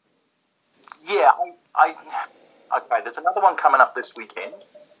year? Yeah, okay. There's another one coming up this weekend,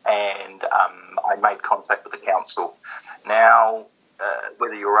 and I made contact with the council. Now,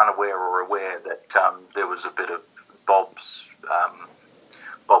 whether you're unaware or aware that there was a bit of Bob's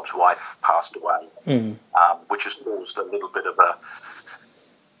wife passed away, which has caused a little bit of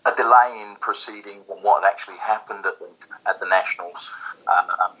a delay in proceedings on what actually happened at the Nationals.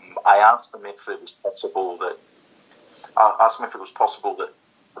 I asked them if it was possible that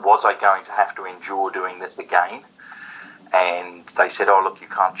was I going to have to endure doing this again? And they said, "Oh, look, you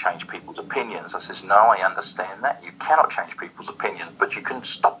can't change people's opinions." I says, "No, I understand that. You cannot change people's opinions, but you can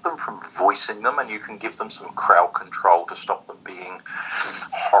stop them from voicing them, and you can give them some crowd control to stop them being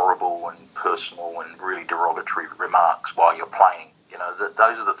horrible and personal and really derogatory remarks while you're playing.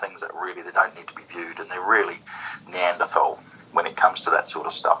 Those are the things that really, they don't need to be viewed, and they're really Neanderthal when it comes to that sort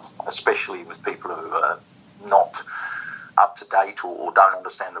of stuff, especially with people who are not up to date or don't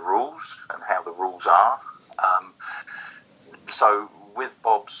understand the rules and how the rules are." So with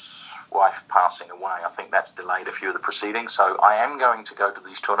Bob's wife passing away, I think that's delayed a few of the proceedings. So I am going to go to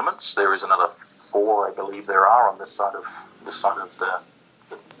these tournaments. There is another 4, I believe there are, on this side of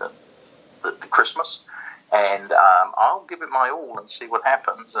the Christmas, and I'll give it my all and see what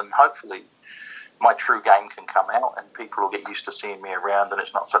happens. And hopefully, my true game can come out, and people will get used to seeing me around, and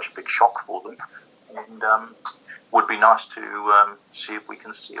it's not such a big shock for them. And would be nice to see if we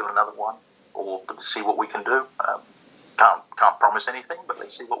can seal another one, or see what we can do. Can't promise anything, but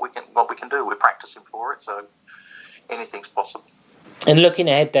let's see what we can do. We're practicing for it, so anything's possible. And looking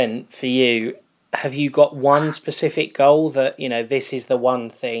ahead then for you, have you got one specific goal that this is the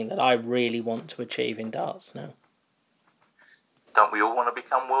one thing that I really want to achieve in darts now? Don't we all want to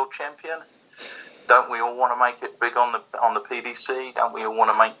become world champion? Don't we all want to make it big on the PDC? Don't we all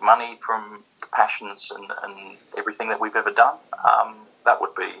want to make money from the passions and everything that we've ever done? That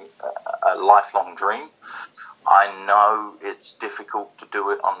would be a lifelong dream. I know it's difficult to do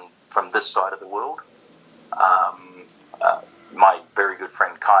it from this side of the world. My very good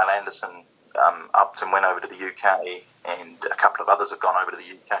friend Kyle Anderson upped and went over to the UK, and a couple of others have gone over to the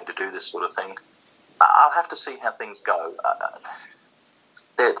UK to do this sort of thing. I'll have to see how things go.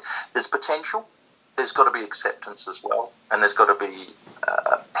 There's potential. There's got to be acceptance as well, and there's got to be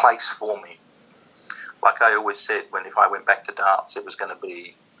a place for me. Like I always said, if I went back to darts, it was going to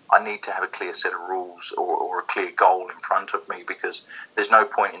be, I need to have a clear set of rules or a clear goal in front of me, because there's no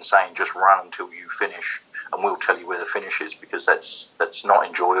point in saying just run until you finish and we'll tell you where the finish is, because that's not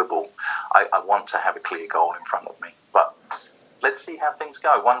enjoyable. I want to have a clear goal in front of me. But let's see how things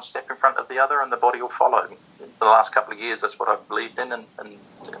go. One step in front of the other and the body will follow. In the last couple of years, that's what I've believed in, and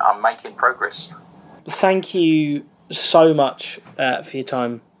I'm making progress. Thank you so much for your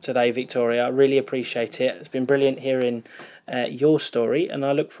time today, Victoria. I really appreciate it. It's been brilliant hearing your story, and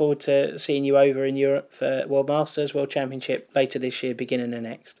I look forward to seeing you over in Europe for World Masters, World Championship later this year, beginning of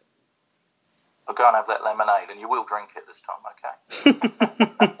next. I'll go and have that lemonade, and you will drink it this time,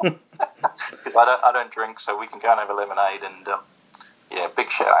 okay? I don't drink, so we can go and have a lemonade. And big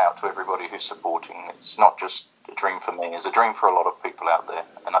shout out to everybody who's supporting. It's not just a dream for me; it's a dream for a lot of people out there.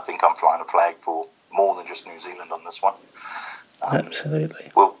 And I think I'm flying a flag for more than just New Zealand on this one.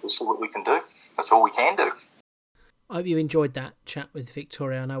 Absolutely. We'll see what we can do. That's all we can do. I hope you enjoyed that chat with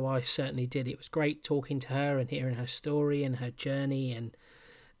Victoria. I know I certainly did. It was great talking to her and hearing her story and her journey, and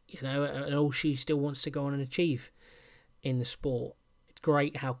and all she still wants to go on and achieve in the sport. It's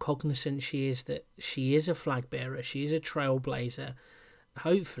great how cognizant she is that she is a flag bearer, she is a trailblazer.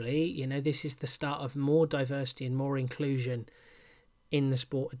 Hopefully, this is the start of more diversity and more inclusion in the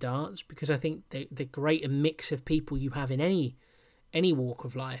sport of darts, because I think the greater mix of people you have in any walk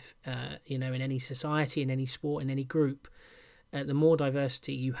of life, in any society, in any sport, in any group, the more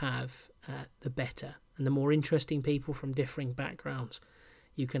diversity you have, the better. And the more interesting people from differing backgrounds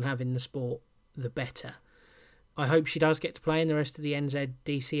you can have in the sport, the better. I hope she does get to play in the rest of the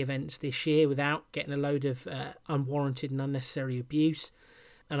NZDC events this year without getting a load of unwarranted and unnecessary abuse.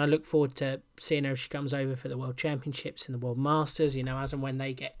 And I look forward to seeing her if she comes over for the World Championships and the World Masters, as and when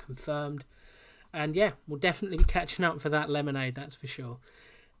they get confirmed. And we'll definitely be catching up for that lemonade, that's for sure.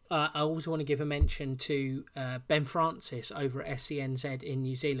 I also want to give a mention to Ben Francis over at SENZ in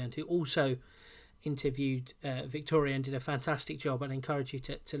New Zealand, who also interviewed Victoria and did a fantastic job. I'd encourage you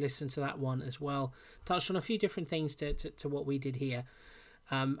to listen to that one as well. Touched on a few different things to what we did here.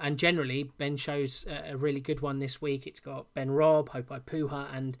 And generally, Ben shows a really good one this week. It's got Ben Robb, Hopai Puha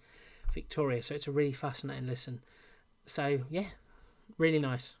and Victoria. So it's a really fascinating listen. So, really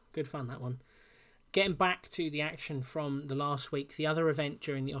nice. Good fun, that one. Getting back to the action from the last week, the other event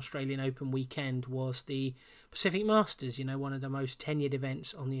during the Australian Open weekend was the Pacific Masters, one of the most tenured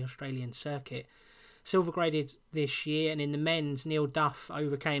events on the Australian circuit. Silver graded this year, and in the men's, Neil Duff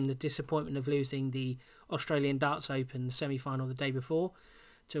overcame the disappointment of losing the Australian Darts Open semi-final the day before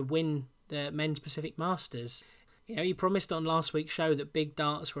to win the men's Pacific Masters. He promised on last week's show that big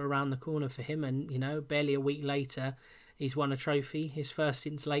darts were around the corner for him, and barely a week later he's won a trophy, his first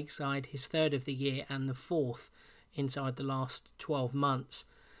since Lakeside, his third of the year and the fourth inside the last 12 months.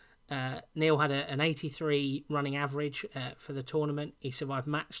 Neil had an 83 running average for the tournament. He survived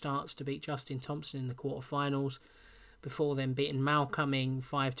match starts to beat Justin Thompson in the quarterfinals, before then beating Mal Cumming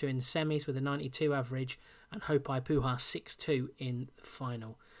 5-2 in the semis with a 92 average and Hopai Puha 6-2 in the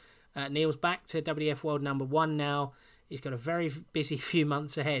final. Neil's back to WF World number 1 now. He's got a very busy few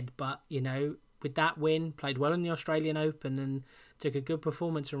months ahead, but, with that win, played well in the Australian Open and took a good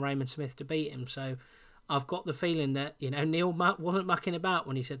performance from Raymond Smith to beat him. So I've got the feeling that, Neil wasn't mucking about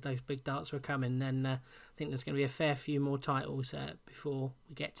when he said those big darts were coming. And I think there's going to be a fair few more titles before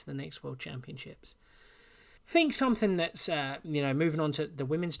we get to the next World Championships. I think something that's, moving on to the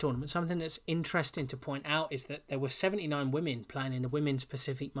women's tournament, something that's interesting to point out is that there were 79 women playing in the Women's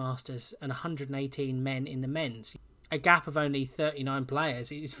Pacific Masters and 118 men in the men's. A gap of only 39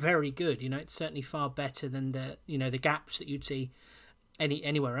 players is very good. It's certainly far better than the gaps that you'd see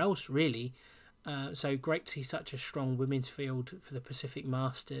anywhere else, really. So great to see such a strong women's field for the Pacific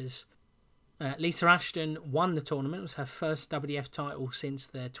Masters. Lisa Ashton won the tournament. It was her first WF title since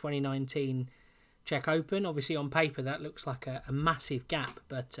the 2019 Czech Open. Obviously, on paper, that looks like a massive gap,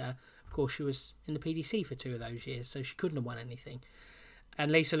 but of course, she was in the PDC for 2 of those years, so she couldn't have won anything. And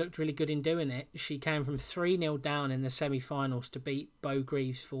Lisa looked really good in doing it. She came from 3-0 down in the semi-finals to beat Bo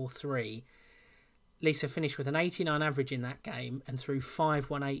Greaves 4-3. Lisa finished with an 89 average in that game and threw 5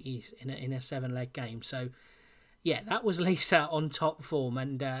 180s in a 7-leg game. So, that was Lisa on top form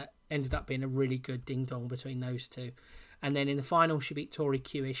and ended up being a really good ding-dong between those two. And then in the final, she beat Tori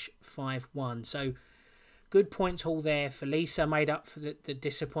Kewish 5-1. So, good points haul there for Lisa, made up for the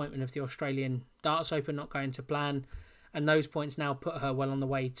disappointment of the Australian Darts Open not going to plan. And those points now put her well on the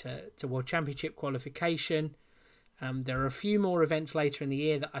way to World Championship qualification. There are a few more events later in the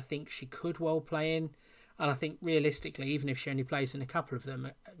year that I think she could well play in. And I think realistically, even if she only plays in a couple of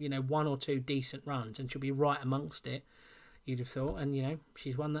them, 1 or 2 decent runs and she'll be right amongst it, you'd have thought. And,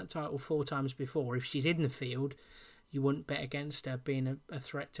 she's won that title 4 times before. If she's in the field, you wouldn't bet against her being a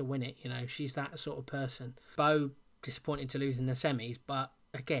threat to win it. She's that sort of person. Bo, disappointed to lose in the semis, but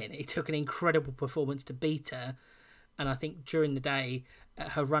again, it took an incredible performance to beat her. And I think during the day,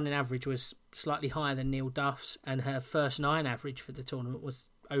 her running average was slightly higher than Neil Duff's, and her first 9 average for the tournament was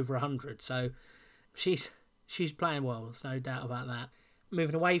over 100. So she's playing well, there's no doubt about that.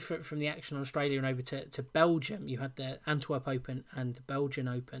 moving away from the action in Australia and over to Belgium, you had the Antwerp Open and the Belgian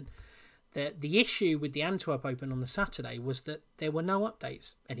Open. The issue with the Antwerp Open on the Saturday was that there were no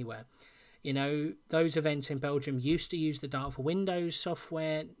updates anywhere. You know, those events in Belgium used to use the Dart for Windows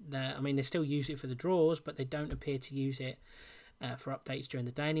software. They still use it for the draws, but they don't appear to use it for updates during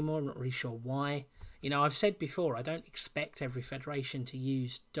the day anymore. I'm not really sure why. You know, I've said before, I don't expect every federation to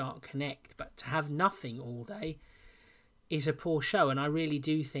use Dart Connect, but to have nothing all day is a poor show. And I really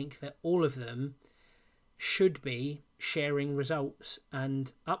do think that all of them should be sharing results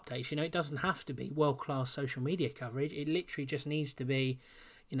and updates. You know, it doesn't have to be world-class social media coverage. It literally just needs to be,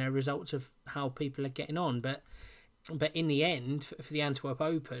 you know, results of how people are getting on. But in the end, for the Antwerp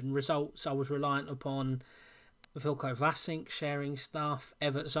Open, results I was reliant upon Wilco Vassink sharing stuff.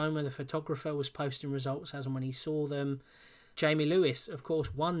 Evert Zomer, the photographer, was posting results as and when he saw them. Jamie Lewis, of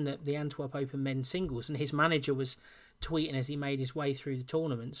course, won the Antwerp Open men's singles, and his manager was tweeting as he made his way through the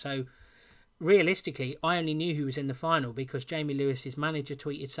tournament. So realistically, I only knew who was in the final because Jamie Lewis's manager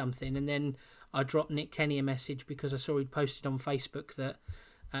tweeted something, and then I dropped Nick Kenny a message because I saw he'd posted on Facebook that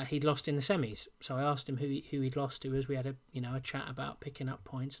he'd lost in the semis. So I asked him who he'd lost to, as we had a chat about picking up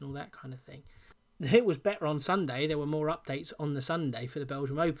points and all that kind of thing. It was better on Sunday. There were more updates on the Sunday for the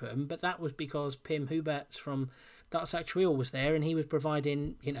Belgium Open, but that was because Pim Huberts from Darts Actueel was there, and he was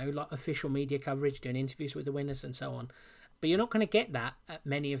providing, you know, like official media coverage, doing interviews with the winners and so on. But you're not going to get that at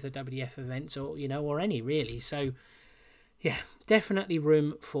many of the WDF events, or any really. So, yeah, definitely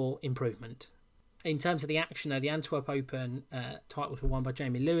room for improvement. In terms of the action, though, the Antwerp Open titles were won by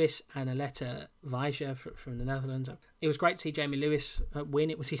Jamie Lewis and Aletta Vijer from the Netherlands. It was great to see Jamie Lewis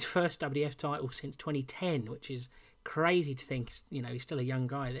win. It was his first WDF title since 2010, which is crazy to think. You know, he's still a young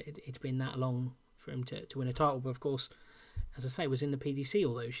guy, that it's been that long for him to win a title. But of course, as I say, was in the PDC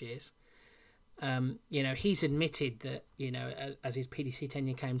all those years. You know, he's admitted that, you know, as his PDC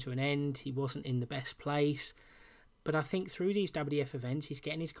tenure came to an end, he wasn't in the best place. But I think through these WDF events, he's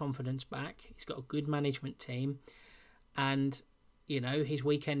getting his confidence back. He's got a good management team. And, you know, his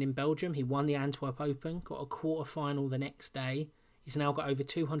weekend in Belgium, he won the Antwerp Open, got a quarter-final the next day. He's now got over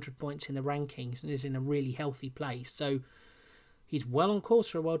 200 points in the rankings and is in a really healthy place. So he's well on course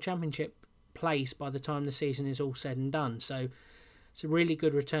for a World Championship place by the time the season is all said and done. So it's a really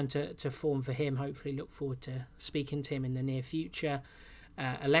good return to form for him. Hopefully look forward to speaking to him in the near future.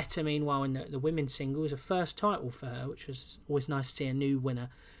 Aletta, meanwhile, in the women's singles, a first title for her, which was always nice to see a new winner.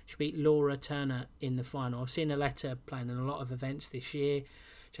 She beat Laura Turner in the final. I've seen Aletta playing in a lot of events this year.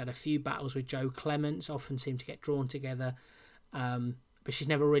 She had a few battles with Joe Clements, often seem to get drawn together. But she's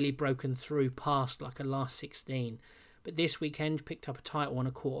never really broken through past like a last 16. But this weekend picked up a title on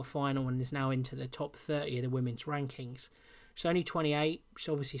a quarter-final and is now into the top 30 of the women's rankings. She's only 28. She's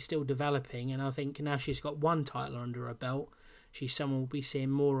obviously still developing, and I think now she's got one title under her belt, she's someone we'll be seeing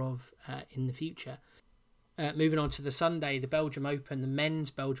more of in the future. Moving on to the Sunday, the Belgium Open, the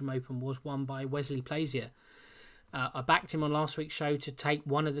men's Belgium Open was won by Wesley Plaisier. I backed him on last week's show to take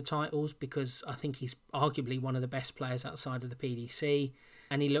one of the titles because I think he's arguably one of the best players outside of the PDC,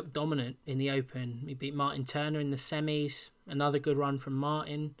 and he looked dominant in the Open. He beat Martin Turner in the semis, another good run from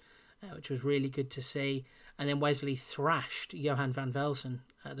Martin, which was really good to see. And then Wesley thrashed Johan van Velzen,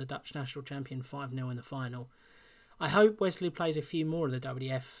 the Dutch national champion, 5-0 in the final. I hope Wesley plays a few more of the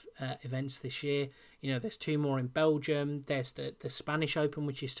WDF events this year. You know, there's 2 more in Belgium. There's the Spanish Open,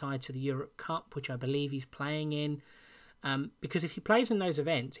 which is tied to the Europe Cup, which I believe he's playing in. Because if he plays in those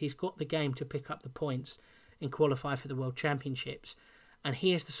events, he's got the game to pick up the points and qualify for the World Championships. And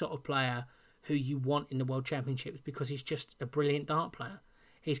he is the sort of player who you want in the World Championships because he's just a brilliant dart player.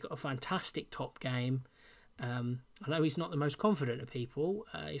 He's got a fantastic top game. I know he's not the most confident of people.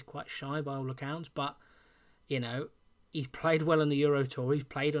 He's quite shy by all accounts, but you know, he's played well on the Euro Tour. He's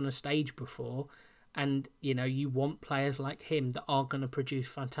played on a stage before. And, you know, you want players like him that are going to produce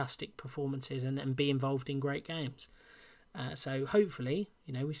fantastic performances and be involved in great games. So hopefully,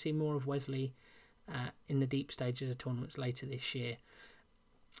 you know, we see more of Wesley in the deep stages of tournaments later this year.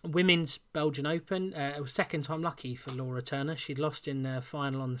 Women's Belgian Open, it was second time lucky for Laura Turner. She'd lost in the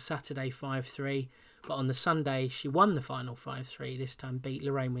final on the Saturday 5-3, but on the Sunday she won the final 5-3, this time beat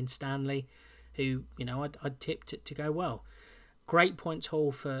Lorraine Winstanley, who, you know, I'd tipped it to go well. Great points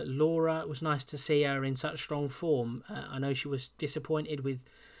haul for Laura. It was nice to see her in such strong form. I know she was disappointed with,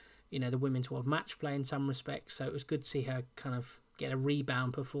 you know, the Women's World Match play in some respects, so it was good to see her kind of get a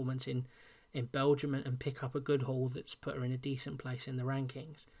rebound performance in Belgium and pick up a good haul that's put her in a decent place in the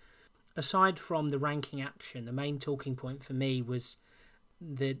rankings. Aside from the ranking action, the main talking point for me was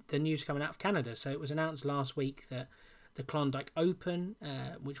the news coming out of Canada. So it was announced last week that the Klondike Open,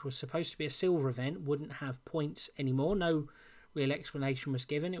 which was supposed to be a silver event, wouldn't have points anymore. No real explanation was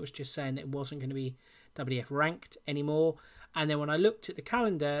given. It was just saying that it wasn't going to be WWF ranked anymore. And then when I looked at the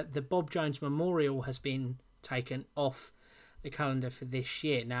calendar, the Bob Jones Memorial has been taken off the calendar for this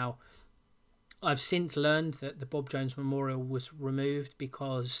year. Now, I've since learned that the Bob Jones Memorial was removed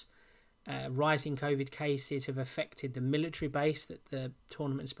because rising COVID cases have affected the military base that the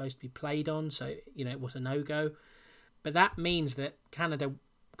tournament is supposed to be played on. So, it was a no-go. But that means that Canada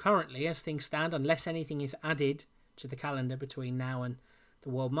currently, as things stand, unless anything is added to the calendar between now and the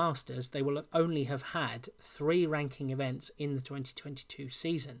World Masters, they will only have had 3 ranking events in the 2022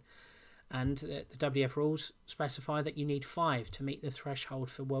 season. And the WWF rules specify that you need 5 to meet the threshold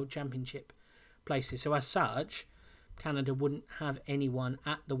for World Championship places. So as such, Canada wouldn't have anyone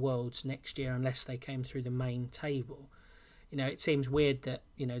at the Worlds next year unless they came through the main table. It seems weird that,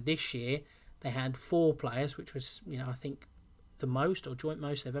 this year they had 4 players, which was, I think the most or joint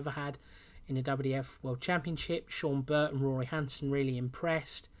most they've ever had in the WWF World Championship. Sean Burt and Rory Hansen really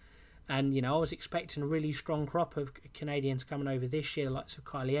impressed. And, I was expecting a really strong crop of Canadians coming over this year. The likes of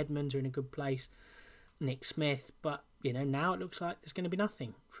Kylie Edmonds are in a good place. Nick Smith. But, now it looks like there's going to be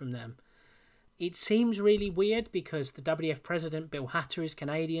nothing from them. It seems really weird because the WWF president, Bill Hatter, is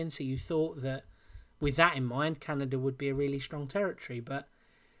Canadian. So you thought that with that in mind, Canada would be a really strong territory. But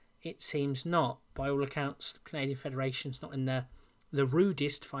it seems not. By all accounts, the Canadian Federation's not in the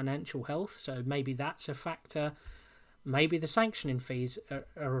rudest financial health, so maybe that's a factor. Maybe the sanctioning fees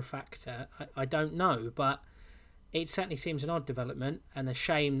are a factor. I don't know, but it certainly seems an odd development and a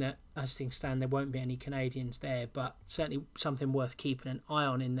shame that, as things stand, there won't be any Canadians there, but certainly something worth keeping an eye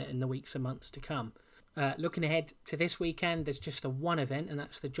on in the weeks and months to come. Looking ahead to this weekend, there's just the one event, and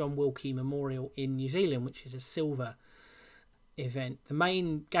that's the John Wilkie Memorial in New Zealand, which is a silver event. The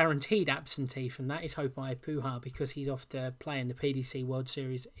main guaranteed absentee from that is Hopai Puha because he's off to play in the PDC World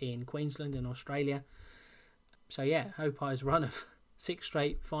Series in Queensland and Australia. So yeah, Hopai's run of 6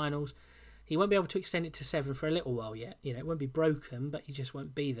 straight finals. He won't be able to extend it to 7 for a little while yet. It won't be broken, but he just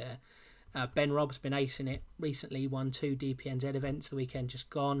won't be there. Ben Robb's been acing it recently, won 2 DPNZ events the weekend just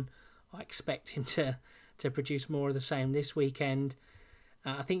gone. I expect him to produce more of the same this weekend.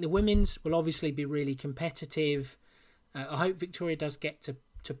 I think the women's will obviously be really competitive. I hope Victoria does get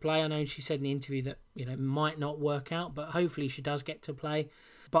to play. I know she said in the interview that it might not work out, but hopefully she does get to play.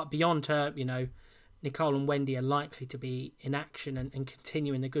 But beyond her, Nicole and Wendy are likely to be in action and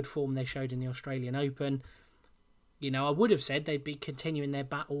continuing the good form they showed in the Australian Open. I would have said they'd be continuing their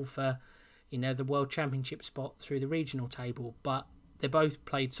battle for the World Championship spot through the regional table, but they both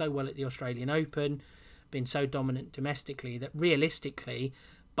played so well at the Australian Open, been so dominant domestically that realistically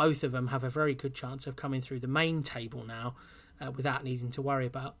both of them have a very good chance of coming through the main table now without needing to worry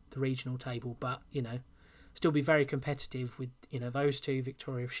about the regional table. But, still be very competitive with, those two,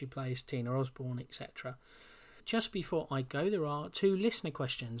 Victoria if she plays, Tina Osborne, etc. Just before I go, there are 2 listener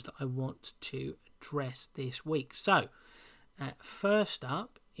questions that I want to address this week. So, first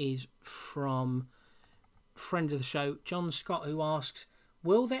up is from friend of the show, John Scott, who asks,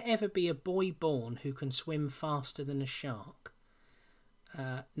 will there ever be a boy born who can swim faster than a shark?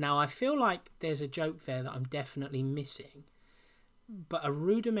 Now, I feel like there's a joke there that I'm definitely missing, but a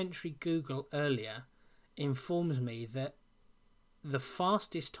rudimentary Google earlier informs me that the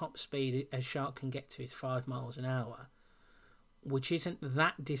fastest top speed a shark can get to is 5 miles an hour, which isn't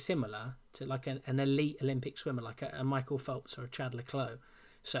that dissimilar to like an elite Olympic swimmer like a Michael Phelps or a Chad le Clos.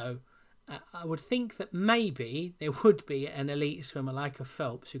 So I would think that maybe there would be an elite swimmer like a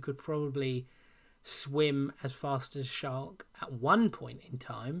Phelps who could probably swim as fast as a shark at one point in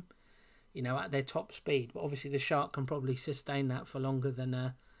time, at their top speed. But obviously the shark can probably sustain that for longer than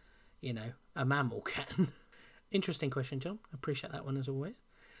a mammal can. Interesting question, John. I appreciate that one as always.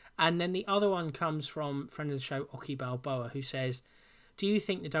 And then the other one comes from friend of the show, Oki Balboa, who says, do you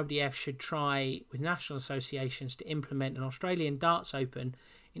think the WWF should try with national associations to implement an Australian Darts Open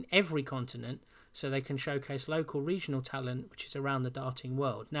in every continent so they can showcase local regional talent which is around the darting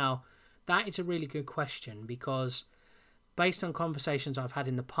world? Now, that is a really good question because based on conversations I've had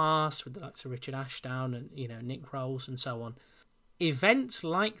in the past with the likes of Richard Ashdown and Nick Rolls and so on, events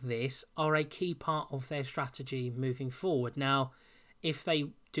like this are a key part of their strategy moving forward. Now, if they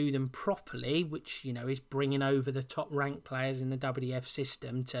do them properly, which is bringing over the top ranked players in the WWF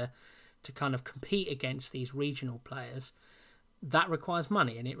system to kind of compete against these regional players, that requires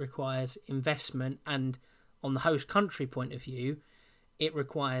money and it requires investment. And on the host country point of view, it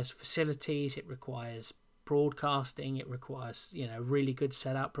requires facilities, it requires broadcasting, it requires really good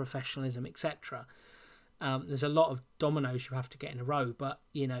setup, professionalism, etc. There's a lot of dominoes you have to get in a row, but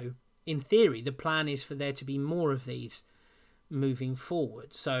in theory the plan is for there to be more of these moving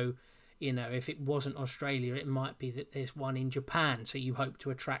forward. So You know, if it wasn't Australia, it might be that there's one in Japan, so you hope to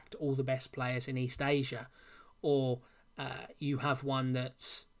attract all the best players in East Asia. Or you have one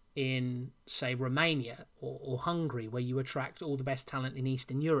that's in, say, Romania or Hungary, where you attract all the best talent in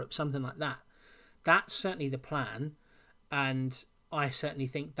Eastern Europe, something like that. That's certainly the plan, and I certainly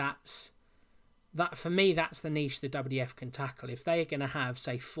think that for me, that's the niche the WDF can tackle. If they are going to have,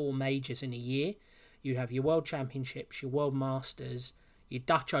 say, 4 majors in a year, you'd have your World Championships, your World Masters, your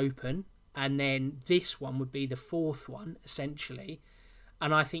Dutch Open, and then this one would be the 4th one, essentially.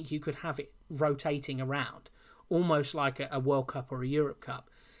 And I think you could have it rotating around, almost like a World Cup or a Europe Cup.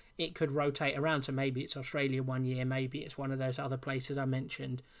 It could rotate around, so maybe it's Australia one year, maybe it's one of those other places I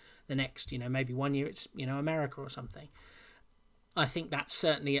mentioned the next, maybe one year it's, America or something. I think that's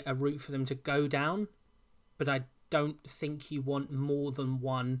certainly a route for them to go down, but I don't think you want more than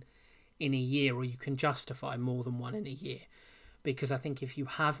one in a year, or you can justify more than one in a year. Because I think if you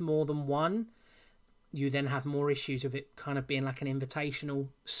have more than one, you then have more issues of it kind of being like an invitational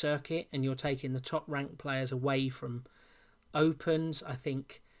circuit, and you're taking the top ranked players away from opens. I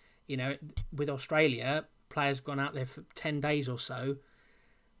think, with Australia, players gone out there for 10 days or so.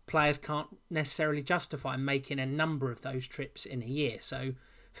 Players can't necessarily justify making a number of those trips in a year. So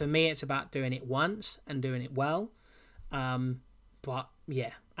for me, it's about doing it once and doing it well. But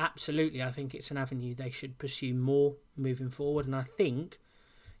yeah, absolutely, I think it's an avenue they should pursue more moving forward. And I think,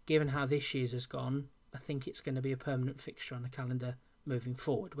 given how this year's has gone, I think it's going to be a permanent fixture on the calendar moving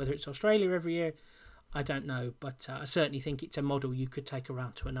forward. Whether it's Australia every year, I don't know. But I certainly think it's a model you could take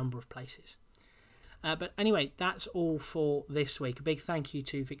around to a number of places. But anyway, that's all for this week. A big thank you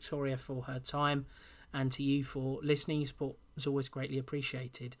to Victoria for her time, and to you for listening. Your support is always greatly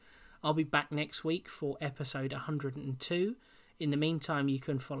appreciated. I'll be back next week for episode 102. In the meantime, you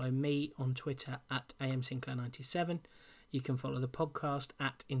can follow me on Twitter at amsinclair97. You can follow the podcast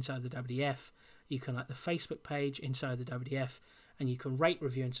at Inside the WDF. You can like the Facebook page Inside the WDF, and you can rate,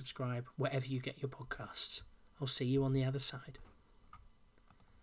 review and subscribe wherever you get your podcasts. I'll see you on the other side.